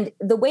 And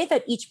the way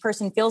that each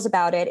person feels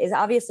about it is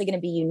obviously going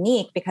to be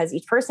unique because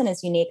each person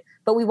is unique,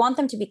 but we want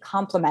them to be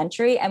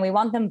complementary and we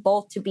want them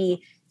both to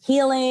be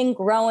healing,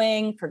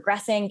 growing,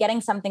 progressing,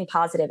 getting something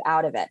positive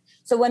out of it.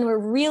 So when we're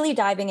really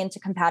diving into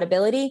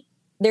compatibility,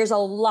 there's a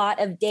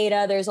lot of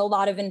data, there's a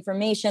lot of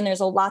information, there's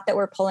a lot that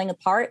we're pulling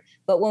apart.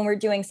 But when we're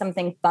doing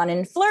something fun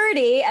and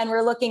flirty, and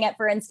we're looking at,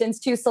 for instance,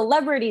 two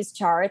celebrities'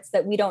 charts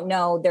that we don't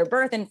know their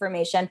birth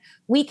information,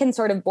 we can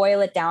sort of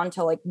boil it down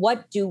to like,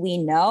 what do we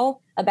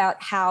know?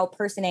 about how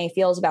person A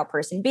feels about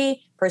person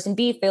B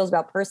feels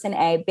about person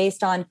A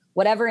based on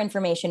whatever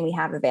information we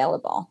have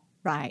available.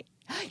 Right.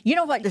 You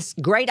know what? This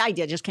great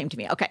idea just came to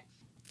me. Okay.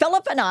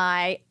 Philip and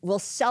I will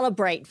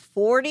celebrate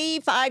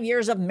 45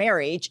 years of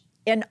marriage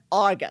in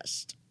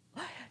August.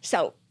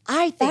 So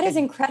I think that is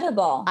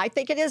incredible. I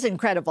think it is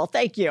incredible.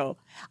 Thank you.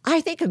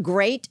 I think a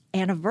great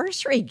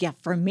anniversary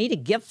gift for me to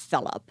give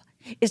Philip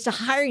is to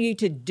hire you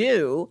to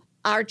do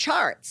our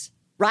charts,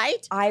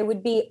 right? I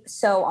would be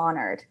so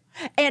honored.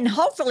 And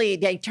hopefully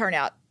they turn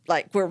out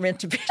like we're meant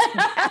to be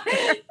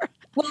together.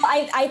 Well,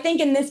 I think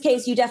in this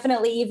case, you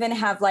definitely even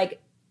have like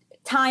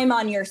time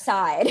on your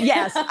side.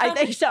 Yes, I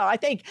think so. I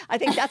think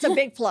that's a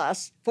big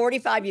plus.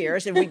 45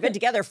 years, and we've been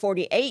together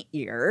 48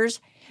 years.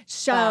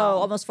 So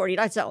almost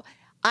 49. So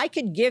I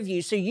could give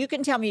you, so you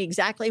can tell me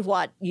exactly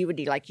what you would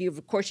need. Like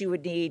of course, you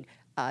would need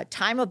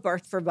time of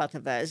birth for both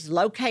of us,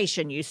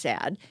 location, you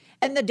said,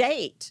 and the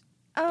date.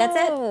 That's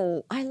it.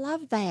 Oh, I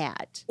love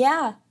that.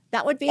 Yeah.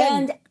 That would be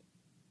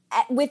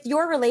with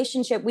your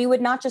relationship, we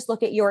would not just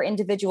look at your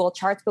individual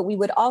charts, but we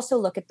would also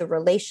look at the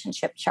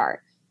relationship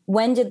chart.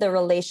 When did the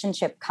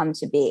relationship come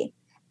to be?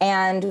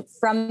 And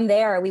from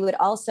there, we would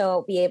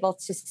also be able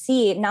to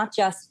see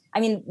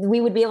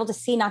we would be able to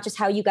see not just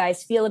how you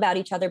guys feel about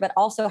each other, but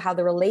also how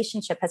the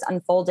relationship has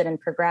unfolded and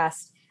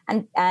progressed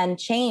and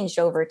changed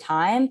over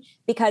time,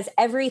 because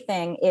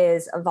everything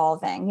is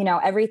evolving. You know,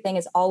 everything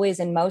is always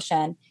in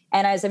motion.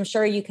 And as I'm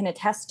sure you can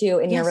attest to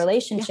in your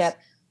relationship,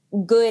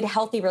 good,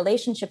 healthy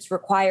relationships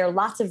require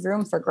lots of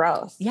room for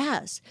growth.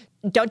 Yes.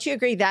 Don't you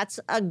agree that's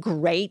a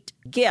great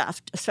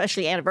gift,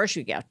 especially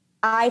anniversary gift?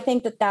 I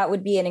think that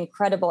would be an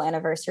incredible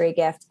anniversary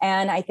gift.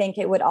 And I think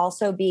it would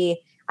also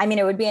be,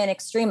 it would be an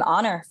extreme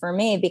honor for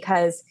me,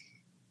 because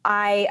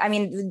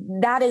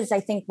that is, I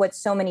think, what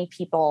so many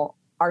people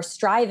are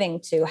striving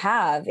to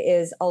have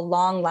is a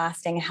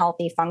long-lasting,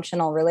 healthy,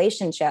 functional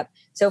relationship.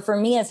 So for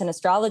me as an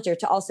astrologer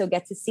to also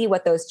get to see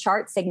what those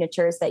chart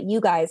signatures that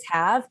you guys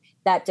have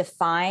that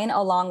define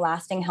a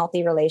long-lasting,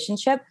 healthy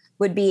relationship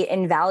would be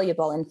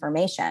invaluable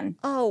information.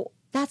 Oh,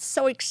 that's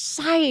so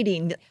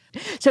exciting.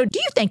 So do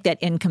you think that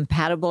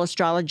incompatible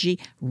astrology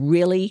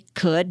really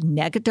could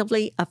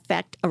negatively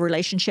affect a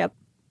relationship?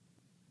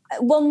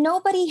 Well,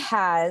 nobody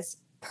has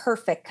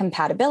perfect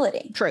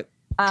compatibility. True.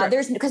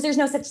 There's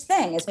no such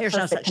thing as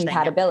perfect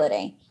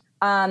compatibility.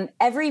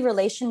 Every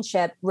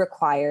relationship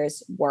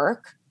requires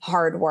work,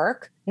 hard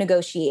work,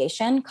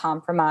 negotiation,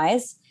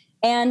 compromise.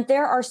 And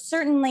there are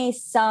certainly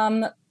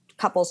some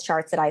couples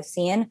charts that I've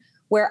seen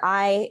where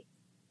I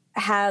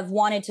have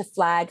wanted to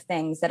flag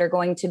things that are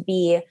going to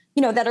be,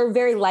 that are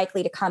very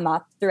likely to come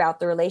up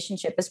throughout the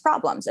relationship as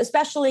problems,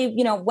 especially,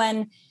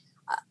 when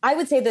I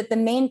would say that the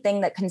main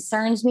thing that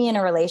concerns me in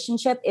a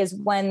relationship is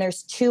when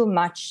there's too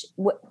much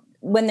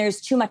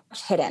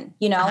hidden,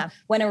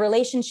 when a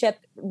relationship,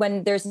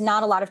 when there's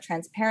not a lot of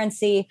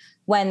transparency,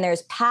 when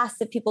there's past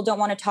that people don't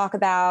want to talk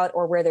about,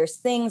 or where there's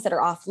things that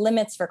are off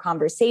limits for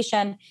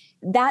conversation,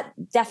 that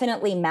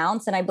definitely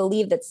mounts. And I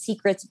believe that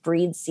secrets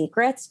breed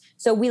secrets.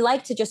 So we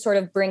like to just sort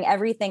of bring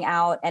everything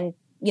out and,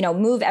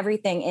 move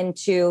everything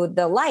into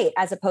the light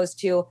as opposed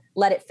to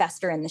let it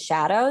fester in the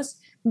shadows.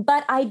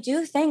 But I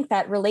do think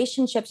that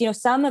relationships,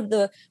 some of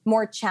the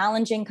more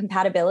challenging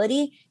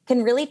compatibility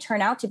can really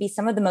turn out to be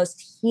some of the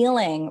most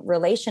healing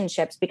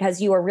relationships, because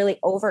you are really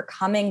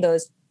overcoming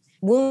those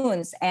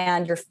wounds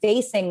and you're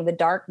facing the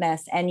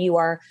darkness, and you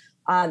are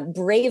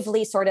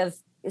bravely sort of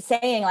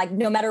saying, like,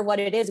 no matter what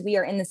it is, we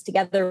are in this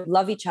together,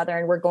 love each other,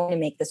 and we're going to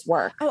make this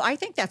work. Oh, I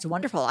think that's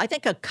wonderful. I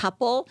think a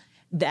couple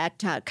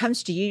that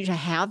comes to you to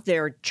have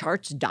their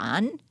charts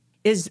done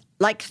is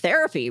like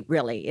therapy,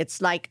 really.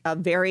 It's like a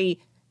very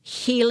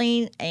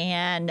healing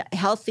and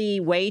healthy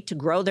way to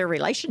grow their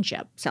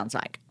relationship, sounds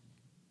like.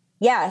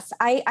 Yes,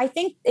 I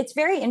think it's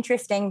very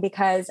interesting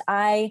because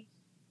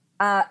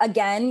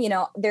again,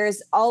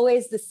 there's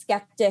always the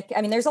skeptic.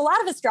 There's a lot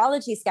of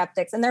astrology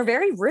skeptics and they're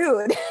very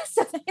rude.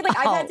 So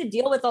I've had to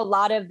deal with a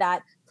lot of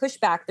that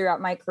pushback throughout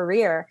my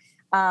career.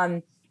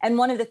 And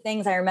one of the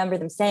things I remember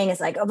them saying is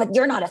like, oh, but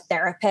you're not a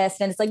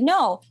therapist. And it's like,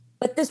 no,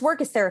 but this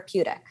work is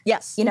therapeutic.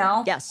 Yes.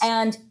 Yes.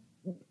 And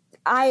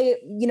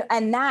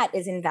and that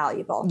is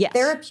invaluable. Yes.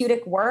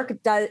 Therapeutic work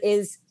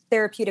is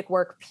therapeutic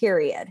work,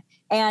 period.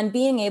 And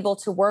being able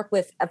to work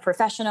with a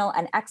professional,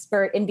 an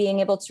expert, and being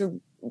able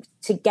to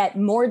get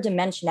more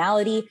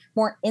dimensionality,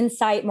 more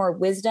insight, more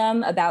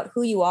wisdom about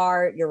who you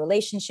are, your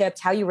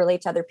relationships, how you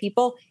relate to other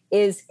people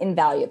is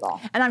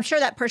invaluable. And I'm sure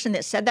that person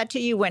that said that to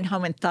you went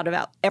home and thought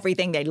about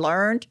everything they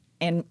learned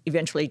and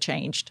eventually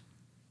changed.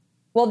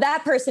 Well,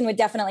 that person would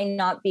definitely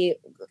not be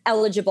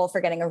eligible for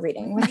getting a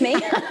reading with me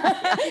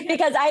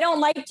because I don't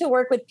like to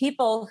work with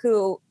people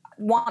who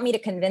want me to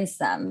convince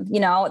them.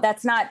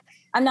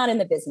 I'm not in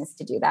the business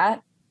to do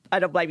that. I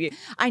don't blame you.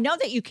 I know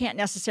that you can't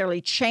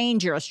necessarily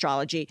change your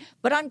astrology,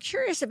 but I'm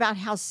curious about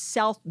how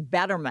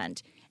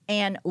self-betterment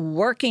and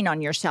working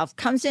on yourself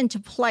comes into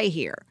play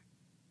here.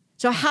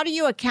 So how do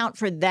you account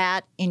for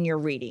that in your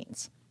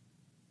readings?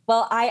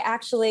 Well, I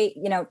actually,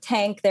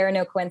 Tank, there are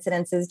no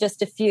coincidences.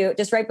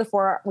 Just right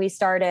before we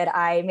started,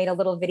 I made a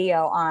little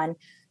video on,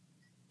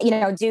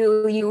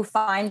 do you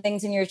find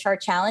things in your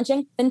chart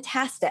challenging?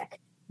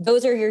 Fantastic.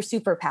 Those are your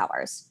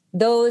superpowers.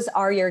 Those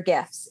are your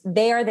gifts.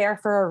 They are there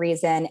for a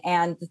reason.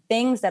 And the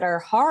things that are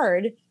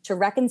hard to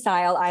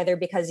reconcile, either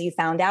because you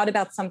found out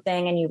about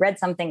something and you read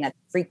something that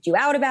freaked you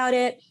out about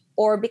it,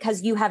 or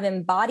because you have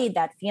embodied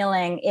that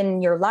feeling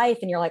in your life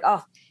and you're like,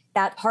 oh,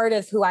 that part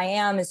of who I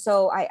am is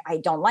I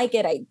don't like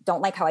it. I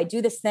don't like how I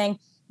do this thing.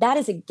 That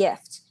is a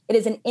gift. It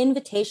is an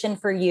invitation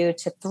for you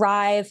to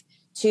thrive,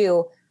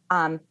 to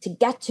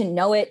get to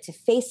know it, to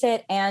face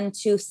it, and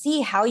to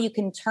see how you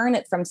can turn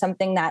it from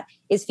something that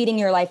is feeding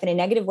your life in a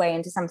negative way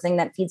into something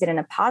that feeds it in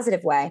a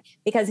positive way.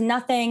 Because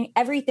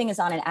everything is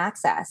on an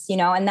axis,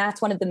 and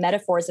that's one of the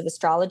metaphors of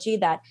astrology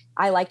that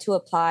I like to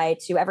apply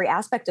to every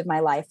aspect of my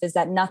life, is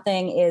that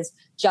nothing is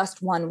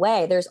just one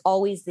way. There's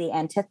always the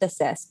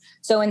antithesis.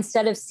 So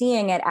instead of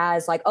seeing it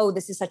as like, oh,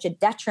 this is such a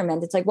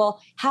detriment, it's like,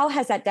 well, how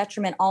has that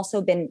detriment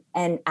also been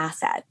an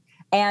asset?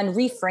 And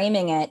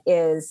reframing it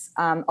is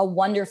a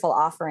wonderful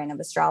offering of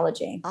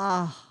astrology.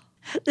 Oh,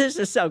 this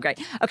is so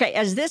great. Okay,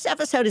 as this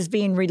episode is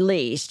being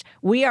released,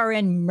 we are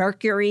in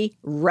Mercury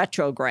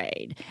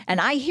retrograde. And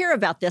I hear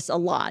about this a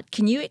lot.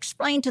 Can you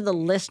explain to the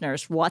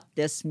listeners what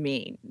this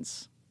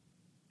means?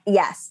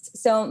 Yes.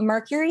 So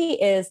Mercury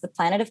is the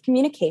planet of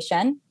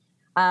communication.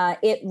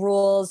 It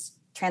rules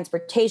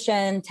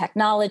transportation,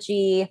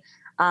 technology,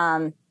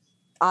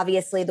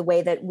 obviously the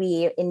way that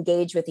we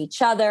engage with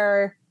each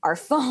other, our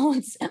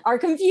phones, our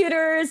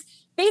computers.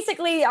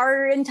 Basically,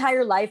 our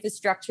entire life is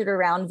structured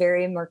around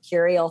very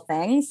mercurial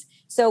things.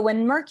 So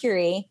when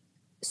Mercury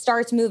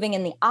starts moving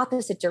in the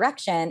opposite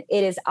direction,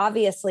 it is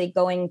obviously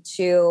going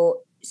to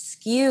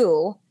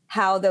skew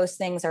how those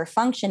things are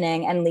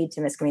functioning and lead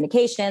to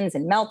miscommunications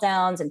and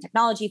meltdowns and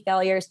technology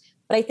failures.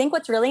 But I think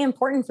what's really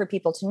important for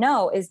people to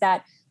know is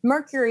that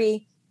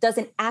Mercury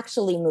doesn't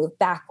actually move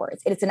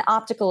backwards. It's an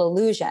optical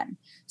illusion.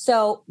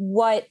 So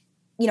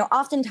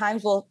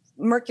oftentimes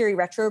Mercury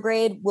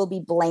retrograde will be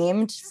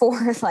blamed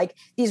for like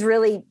these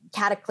really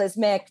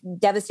cataclysmic,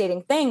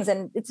 devastating things.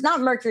 And it's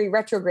not Mercury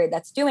retrograde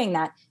that's doing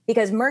that,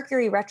 because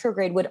Mercury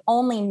retrograde would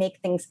only make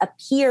things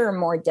appear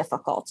more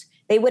difficult.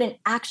 It wouldn't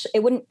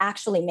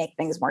actually make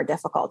things more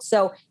difficult.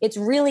 So it's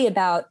really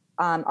about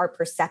our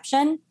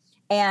perception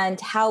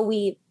and how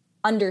we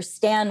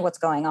understand what's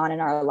going on in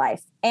our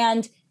life.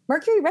 And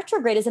Mercury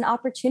retrograde is an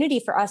opportunity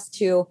for us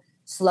to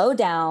slow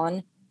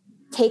down,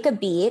 take a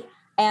beat,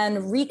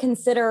 and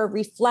reconsider,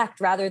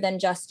 reflect, rather than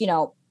just,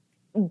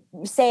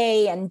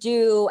 say and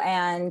do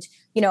and,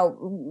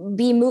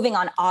 be moving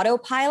on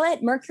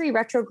autopilot. Mercury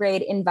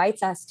retrograde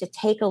invites us to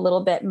take a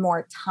little bit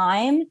more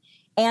time.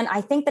 And I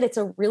think that it's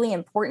a really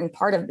important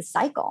part of the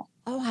cycle.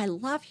 Oh, I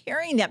love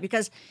hearing that,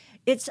 because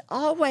it's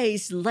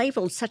always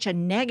labeled such a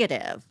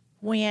negative,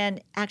 when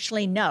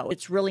actually, no,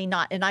 it's really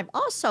not. And I've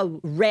also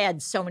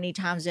read so many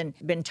times and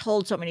been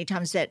told so many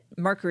times that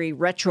Mercury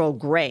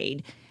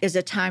retrograde is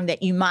a time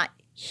that you might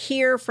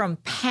hear from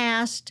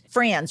past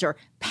friends or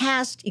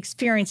past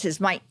experiences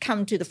might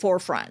come to the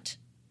forefront.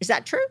 Is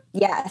that true?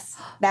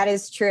 Yes, that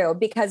is true,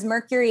 because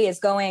Mercury is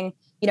going,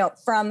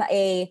 from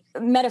a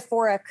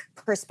metaphoric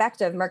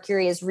perspective,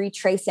 Mercury is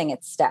retracing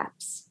its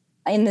steps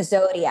in the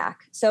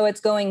zodiac. So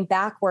it's going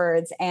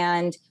backwards,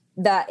 and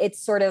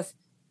it's sort of,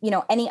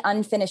 any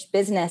unfinished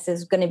business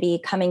is going to be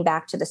coming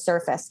back to the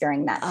surface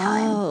during that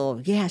time.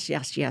 Oh, yes.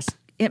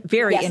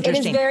 Very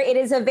interesting. It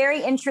is a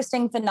very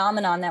interesting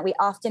phenomenon that we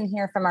often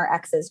hear from our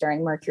exes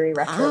during Mercury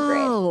retrograde.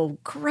 Oh,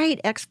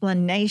 great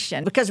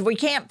explanation, because we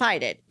can't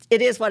fight it.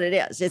 It is what it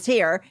is. It's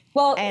here.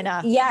 Well,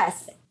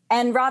 yes.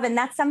 And Robin,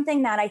 that's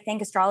something that I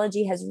think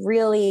astrology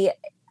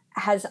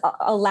has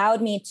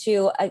allowed me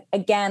to,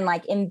 again,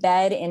 like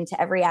embed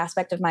into every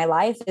aspect of my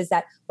life, is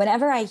that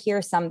whenever I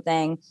hear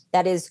something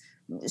that is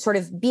sort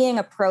of being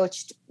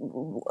approached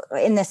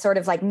in this sort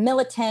of like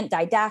militant,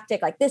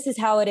 didactic, like this is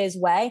how it is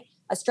way,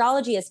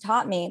 astrology has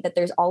taught me that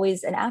there's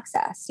always an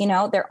access,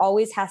 there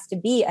always has to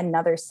be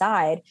another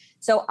side.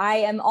 So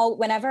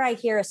whenever I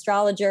hear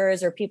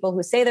astrologers or people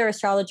who say they're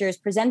astrologers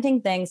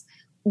presenting things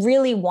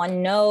really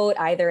one note,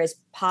 either as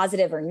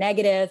positive or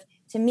negative,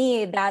 to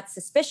me, that's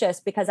suspicious,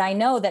 because I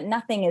know that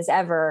nothing is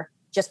ever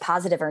just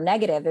positive or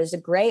negative. There's a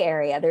gray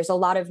area. There's a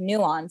lot of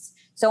nuance.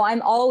 So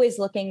I'm always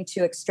looking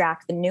to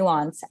extract the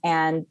nuance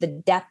and the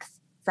depth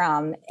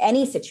from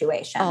any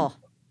situation. Oh,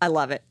 I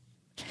love it.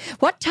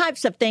 What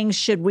types of things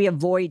should we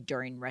avoid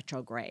during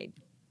retrograde?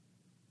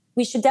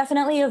 We should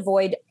definitely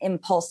avoid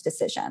impulse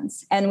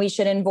decisions, and we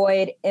should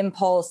avoid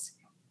impulse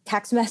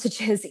text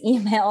messages,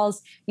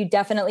 emails. You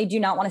definitely do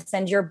not want to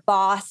send your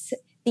boss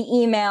the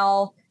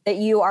email that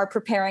you are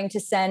preparing to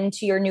send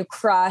to your new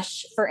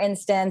crush, for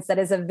instance. That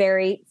is a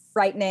very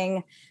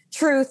frightening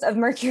truth of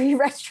Mercury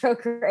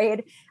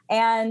retrograde.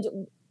 And,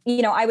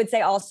 I would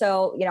say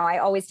also, I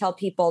always tell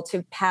people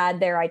to pad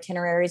their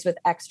itineraries with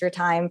extra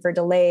time for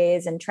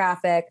delays and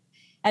traffic,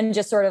 and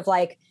just sort of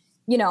like,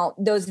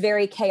 those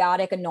very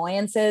chaotic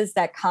annoyances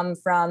that come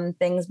from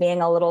things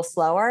being a little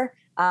slower.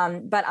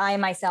 But I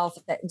myself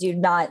do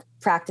not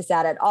practice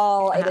that at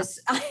all. I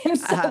am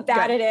so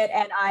bad at it.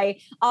 And I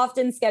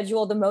often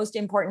schedule the most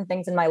important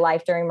things in my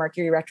life during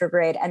Mercury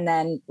retrograde and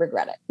then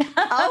regret it.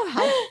 Oh,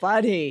 how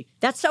funny.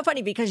 That's so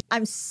funny because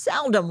I'm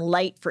seldom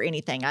late for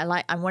anything.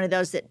 I'm one of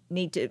those that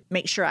need to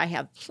make sure I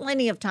have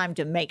plenty of time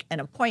to make an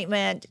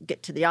appointment,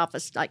 get to the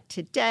office like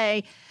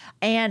today.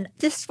 And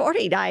this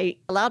morning, I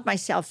allowed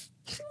myself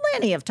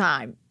plenty of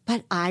time.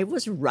 But I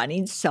was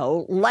running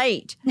so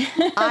late.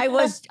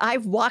 I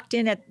walked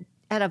in at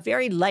a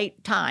very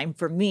late time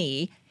for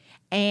me,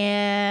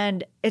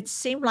 and it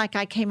seemed like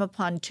I came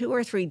upon 2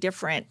 or 3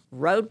 different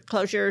road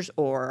closures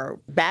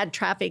or bad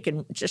traffic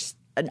in just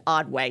an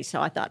odd way.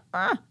 So I thought,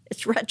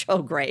 it's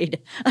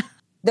retrograde.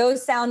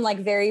 Those sound like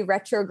very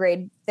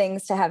retrograde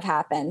things to have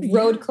happened.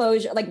 Road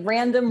closure, like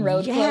random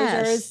road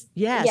closures.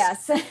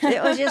 Yes.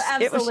 It was just,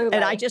 absolutely.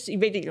 And I just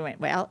immediately went,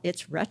 well,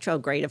 it's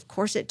retrograde. Of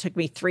course, it took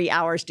me 3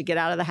 hours to get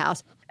out of the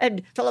house.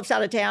 And Philip's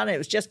out of town, and it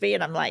was just me.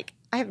 And I'm like,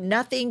 I have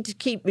nothing to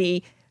keep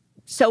me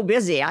so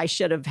busy. I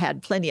should have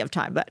had plenty of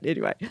time. But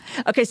anyway.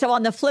 Okay, so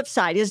on the flip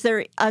side, is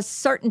there a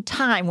certain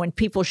time when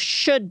people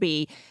should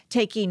be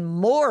taking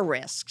more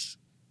risks?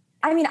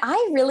 I mean,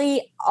 I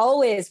really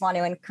always want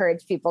to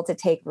encourage people to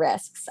take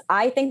risks.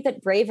 I think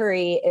that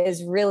bravery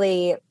is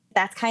really,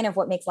 that's kind of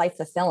what makes life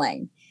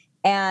fulfilling.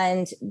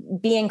 And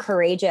being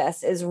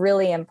courageous is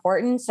really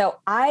important. So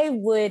I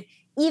would,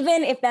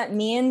 even if that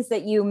means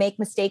that you make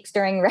mistakes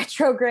during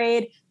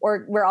retrograde,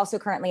 or we're also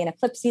currently in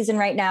eclipse season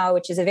right now,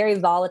 which is a very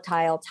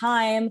volatile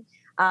time.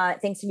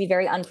 Things can be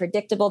very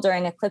unpredictable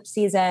during eclipse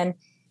season.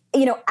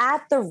 You know,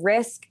 at the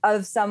risk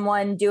of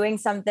someone doing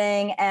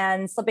something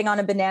and slipping on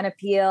a banana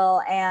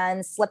peel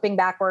and slipping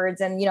backwards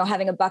and,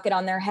 having a bucket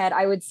on their head,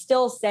 I would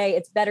still say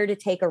it's better to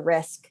take a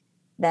risk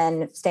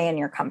than stay in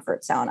your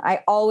comfort zone.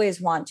 I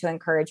always want to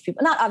encourage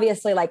people, not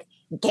obviously like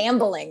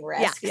gambling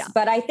risks,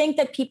 but I think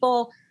that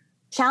people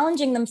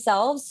challenging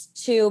themselves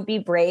to be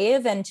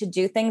brave and to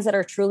do things that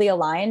are truly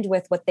aligned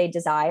with what they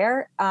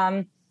desire,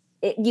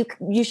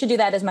 you should do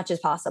that as much as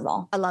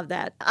possible. I love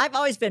that. I've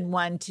always been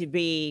one to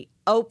be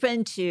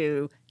open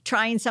to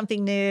trying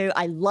something new.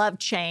 I love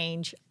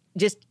change,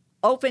 just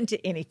open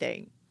to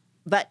anything,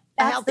 but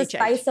that's the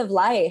spice of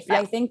life. Yeah.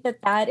 I think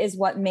that is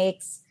what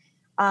makes,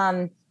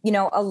 a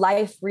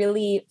life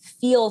really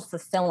feel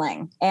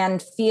fulfilling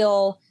and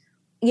feel,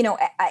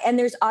 and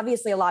there's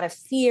obviously a lot of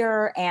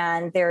fear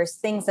and there's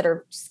things that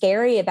are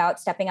scary about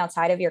stepping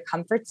outside of your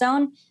comfort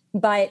zone.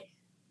 But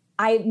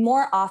I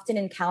more often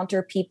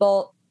encounter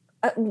people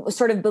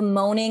sort of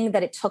bemoaning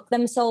that it took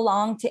them so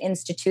long to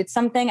institute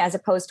something as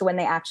opposed to when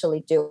they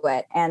actually do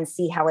it and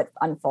see how it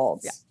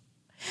unfolds.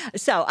 Yeah.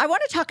 So I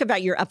want to talk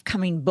about your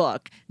upcoming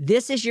book,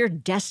 This Is Your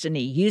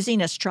Destiny,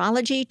 Using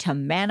Astrology to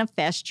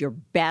Manifest Your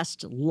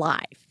Best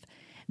Life.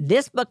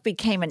 This book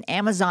became an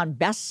Amazon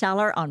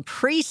bestseller on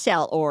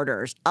pre-sale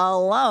orders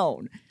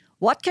alone.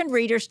 What can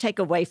readers take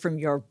away from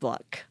your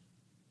book?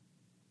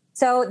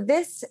 So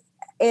this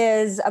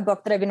is a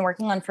book that I've been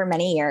working on for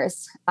many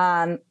years.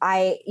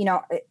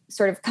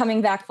 Sort of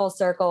coming back full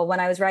circle, when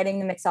I was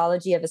writing the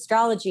mixology of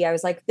astrology, I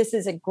was like,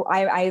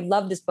 I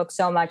love this book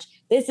so much.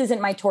 This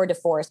isn't my tour de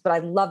force, but I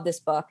love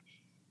this book.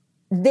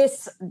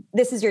 This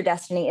Is Your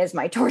Destiny is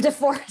my tour de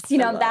force.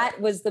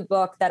 That was the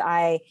book that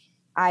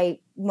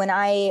when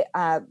I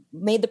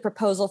made the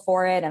proposal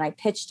for it and I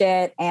pitched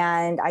it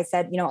and I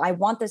said, I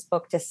want this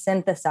book to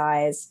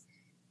synthesize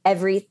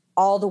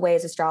all the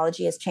ways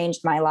astrology has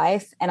changed my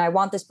life. And I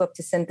want this book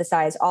to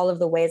synthesize all of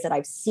the ways that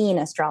I've seen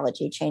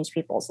astrology change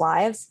people's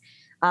lives.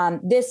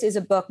 This is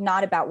a book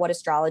not about what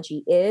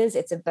astrology is,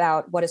 it's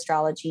about what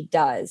astrology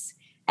does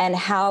and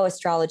how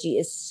astrology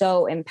is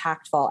so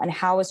impactful and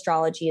how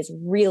astrology is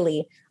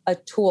really a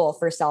tool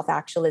for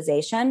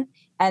self-actualization.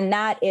 And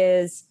that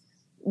is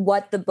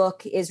what the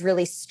book is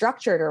really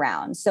structured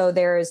around. So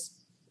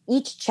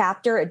each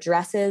chapter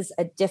addresses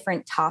a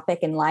different topic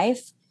in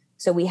life.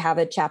 So we have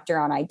a chapter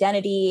on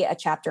identity, a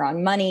chapter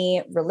on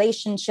money,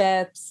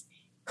 relationships,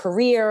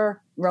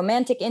 career,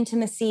 romantic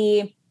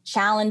intimacy,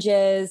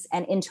 challenges,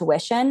 and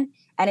intuition.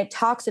 And it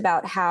talks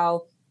about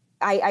how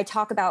I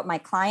talk about my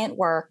client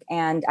work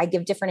and I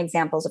give different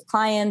examples of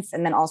clients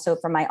and then also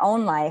from my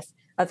own life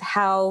of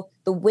how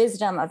the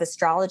wisdom of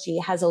astrology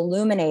has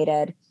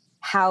illuminated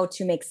how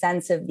to make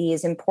sense of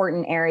these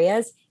important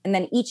areas. And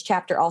then each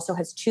chapter also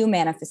has 2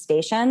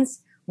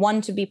 manifestations,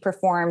 one to be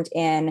performed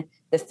in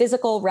the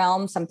physical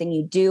realm, something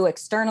you do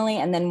externally,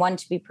 and then one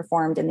to be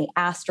performed in the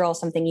astral,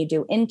 something you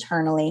do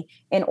internally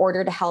in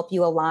order to help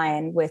you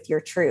align with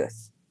your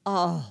truth.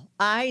 Oh,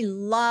 I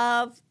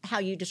love how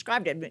you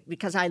described it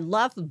because I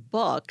love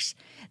books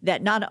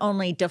that not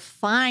only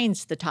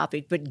defines the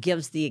topic, but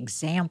gives the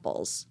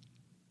examples.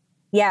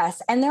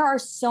 Yes. And there are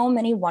so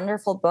many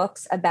wonderful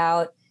books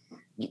about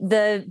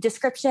the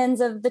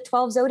descriptions of the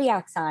 12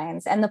 zodiac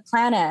signs and the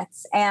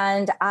planets.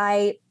 And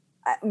I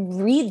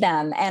read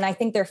them and I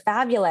think they're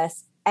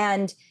fabulous.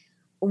 And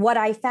what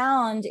I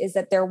found is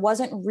that there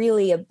wasn't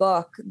really a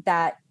book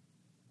that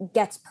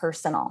gets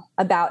personal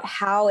about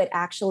how it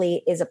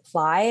actually is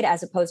applied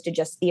as opposed to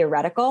just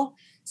theoretical.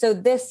 So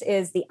this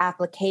is the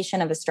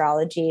application of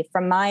astrology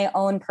from my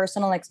own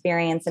personal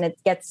experience, and it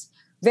gets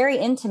very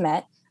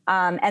intimate.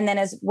 And then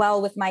as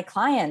well with my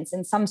clients,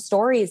 and some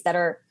stories that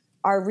are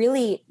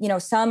really,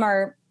 some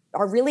are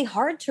really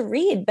hard to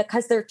read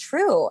because they're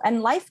true,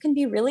 and life can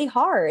be really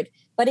hard,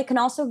 but it can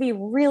also be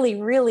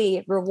really,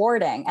 really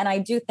rewarding. And I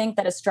do think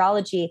that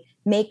astrology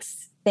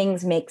makes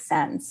things make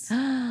sense.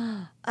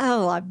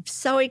 Oh, I'm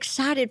so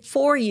excited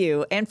for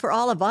you and for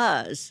all of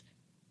us.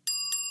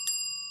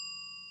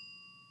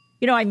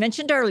 I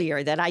mentioned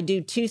earlier that I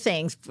do two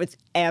things with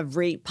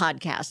every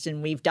podcast,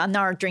 and we've done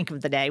our drink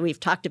of the day. We've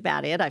talked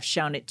about it. I've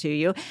shown it to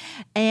you.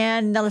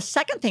 And the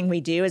second thing we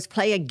do is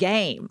play a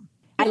game.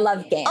 I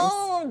love games.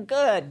 Oh,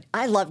 good.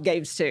 I love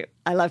games too.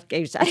 I love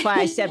games. That's why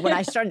I said when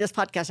I started this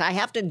podcast, I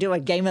have to do a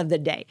game of the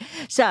day.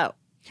 So,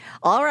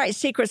 all right,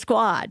 Secret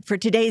Squad, for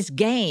today's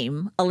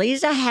game,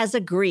 Aliza has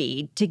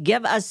agreed to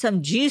give us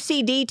some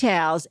juicy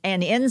details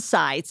and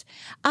insights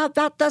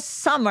about the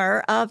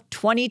summer of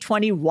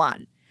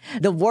 2021.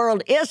 The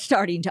world is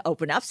starting to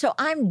open up, so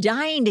I'm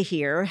dying to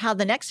hear how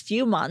the next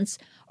few months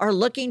are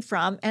looking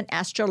from an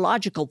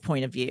astrological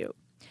point of view.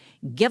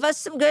 Give us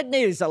some good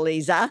news,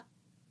 Aliza.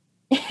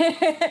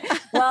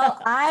 Well,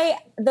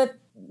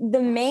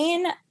 the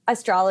main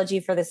astrology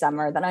for the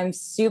summer that I'm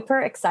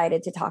super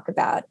excited to talk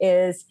about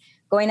is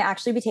going to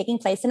actually be taking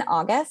place in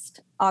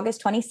August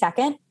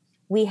 22nd.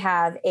 We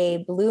have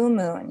a blue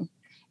moon.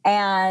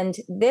 And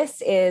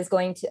this is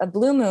a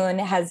blue moon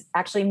has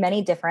actually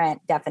many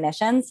different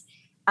definitions.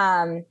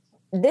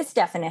 This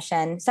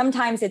definition,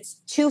 sometimes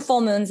it's 2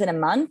 full moons in a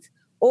month,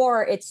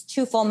 or it's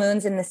 2 full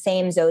moons in the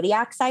same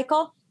zodiac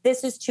cycle.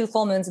 This is 2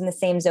 full moons in the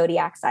same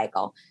zodiac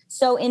cycle.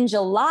 So in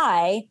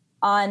July,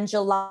 on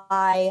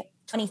July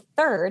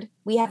 23rd,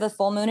 we have a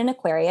full moon in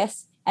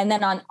Aquarius. And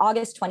then on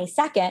August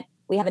 22nd,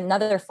 we have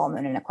another full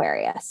moon in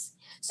Aquarius.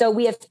 So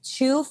we have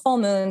 2 full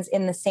moons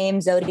in the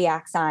same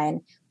zodiac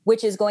sign,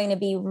 which is going to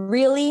be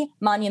really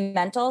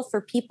monumental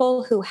for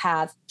people who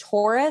have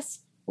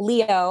Taurus,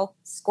 Leo,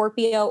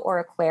 Scorpio, or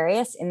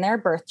Aquarius in their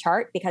birth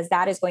chart, because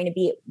that is going to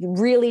be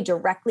really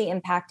directly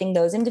impacting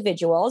those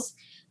individuals.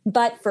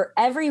 But for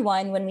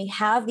everyone, when we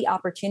have the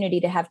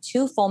opportunity to have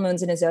 2 full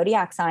moons in a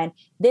zodiac sign,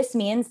 this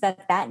means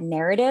that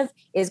narrative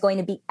is going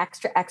to be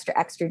extra, extra,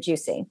 extra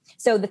juicy.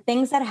 So the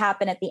things that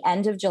happen at the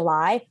end of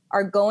July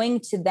are going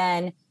to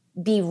then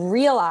be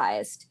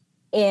realized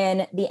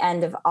in the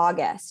end of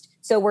August.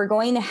 So we're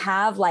going to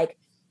have like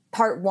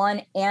part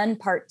 1 and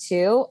part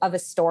 2 of a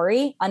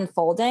story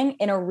unfolding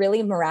in a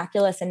really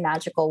miraculous and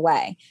magical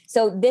way.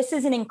 So this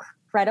is an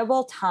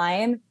incredible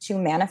time to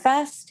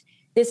manifest.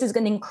 This is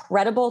an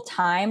incredible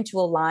time to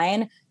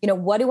align.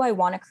 What do I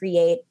want to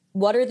create?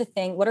 What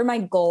are my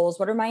goals?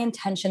 What are my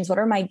intentions? What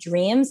are my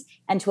dreams?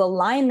 And to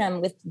align them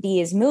with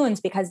these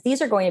moons, because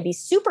these are going to be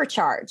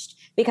supercharged,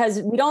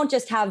 because we don't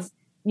just have,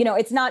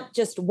 it's not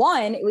just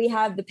one, we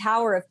have the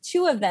power of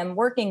 2 of them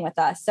working with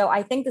us. So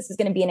I think this is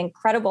going to be an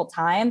incredible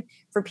time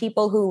for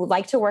people who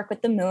like to work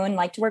with the moon,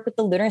 like to work with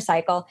the lunar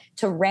cycle,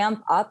 to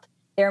ramp up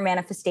their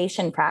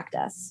manifestation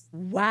practice.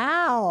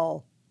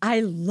 Wow.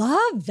 I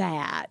love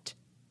that.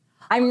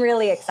 I'm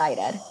really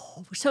excited.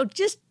 So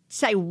just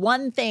say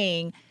one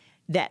thing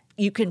that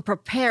you can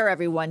prepare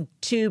everyone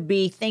to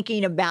be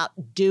thinking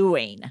about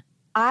doing.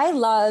 I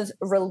love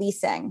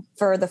releasing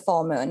for the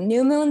full moon.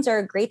 New moons are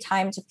a great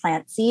time to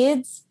plant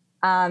seeds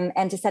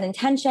and to set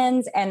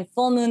intentions, and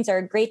full moons are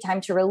a great time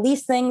to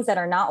release things that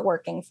are not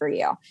working for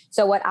you.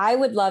 So what I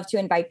would love to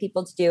invite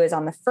people to do is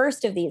on the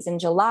first of these in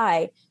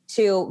July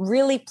to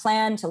really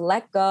plan to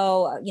let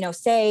go,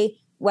 say,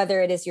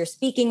 whether it is you're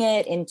speaking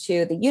it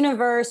into the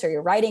universe, or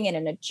you're writing it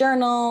in a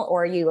journal,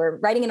 or you are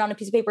writing it on a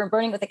piece of paper and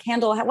burning with a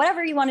candle,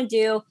 whatever you want to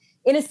do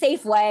in a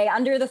safe way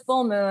under the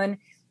full moon,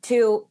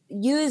 to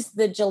use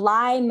the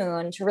July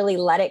moon to really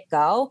let it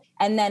go.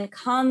 And then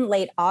come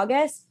late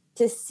August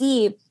to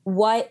see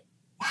what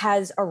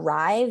has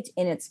arrived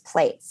in its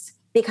place,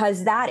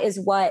 because that is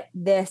what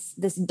this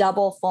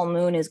double full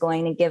moon is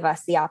going to give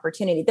us the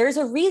opportunity. There's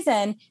a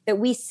reason that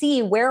we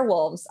see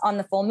werewolves on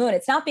the full moon.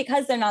 It's not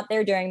because they're not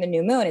there during the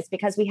new moon. It's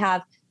because we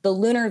have the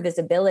lunar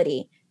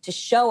visibility to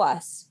show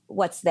us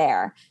what's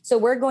there. So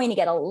we're going to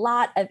get a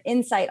lot of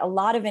insight, a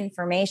lot of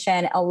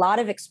information, a lot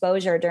of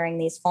exposure during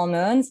these full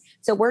moons.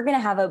 So we're going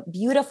to have a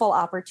beautiful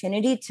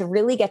opportunity to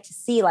really get to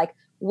see like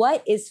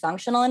what is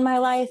functional in my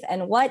life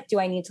and what do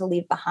I need to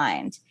leave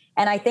behind.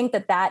 And I think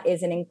that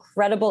is an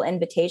incredible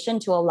invitation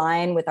to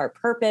align with our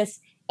purpose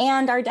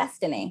and our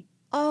destiny.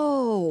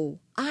 Oh,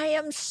 I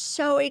am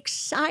so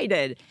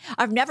excited.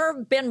 I've never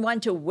been one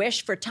to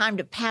wish for time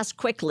to pass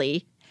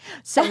quickly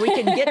so we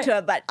can get to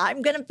it, but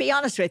I'm going to be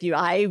honest with you.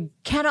 I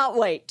cannot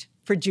wait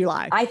for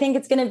July. I think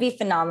it's going to be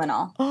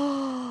phenomenal.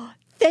 Oh,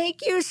 Thank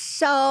you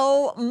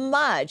so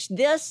much.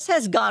 This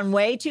has gone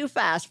way too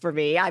fast for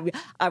me. I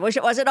wish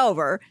it wasn't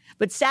over.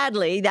 But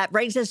sadly, that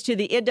brings us to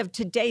the end of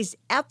today's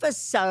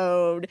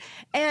episode.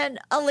 And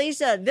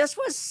Elisa, this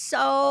was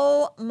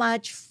so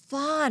much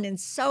fun and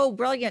so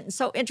brilliant and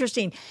so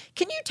interesting.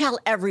 Can you tell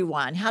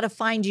everyone how to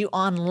find you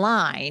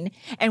online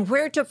and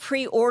where to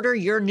pre-order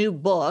your new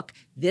book,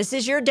 This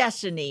Is Your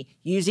Destiny,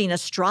 Using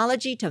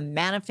Astrology to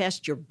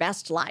Manifest Your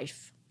Best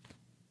Life?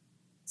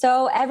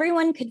 So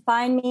everyone could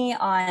find me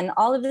on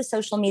all of the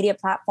social media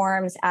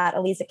platforms at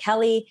Aliza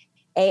Kelly,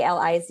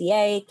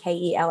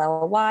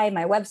 ALIZA-KELLY.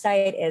 My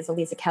website is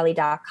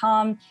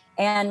alizakelly.com,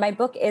 and my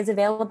book is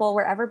available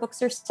wherever books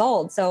are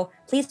sold. So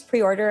please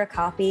pre-order a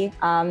copy.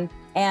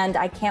 And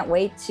I can't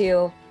wait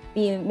to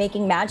be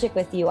making magic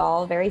with you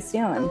all very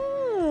soon.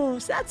 Oh,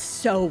 that's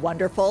so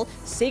wonderful.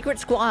 Secret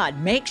Squad,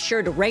 make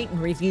sure to rate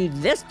and review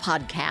this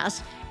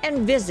podcast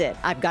and visit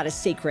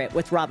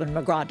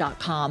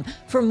I'veGotASecret.com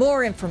for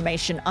more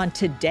information on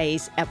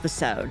today's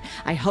episode.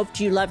 I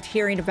hoped you loved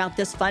hearing about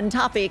this fun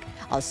topic.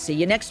 I'll see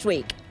you next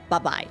week.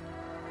 Bye-bye.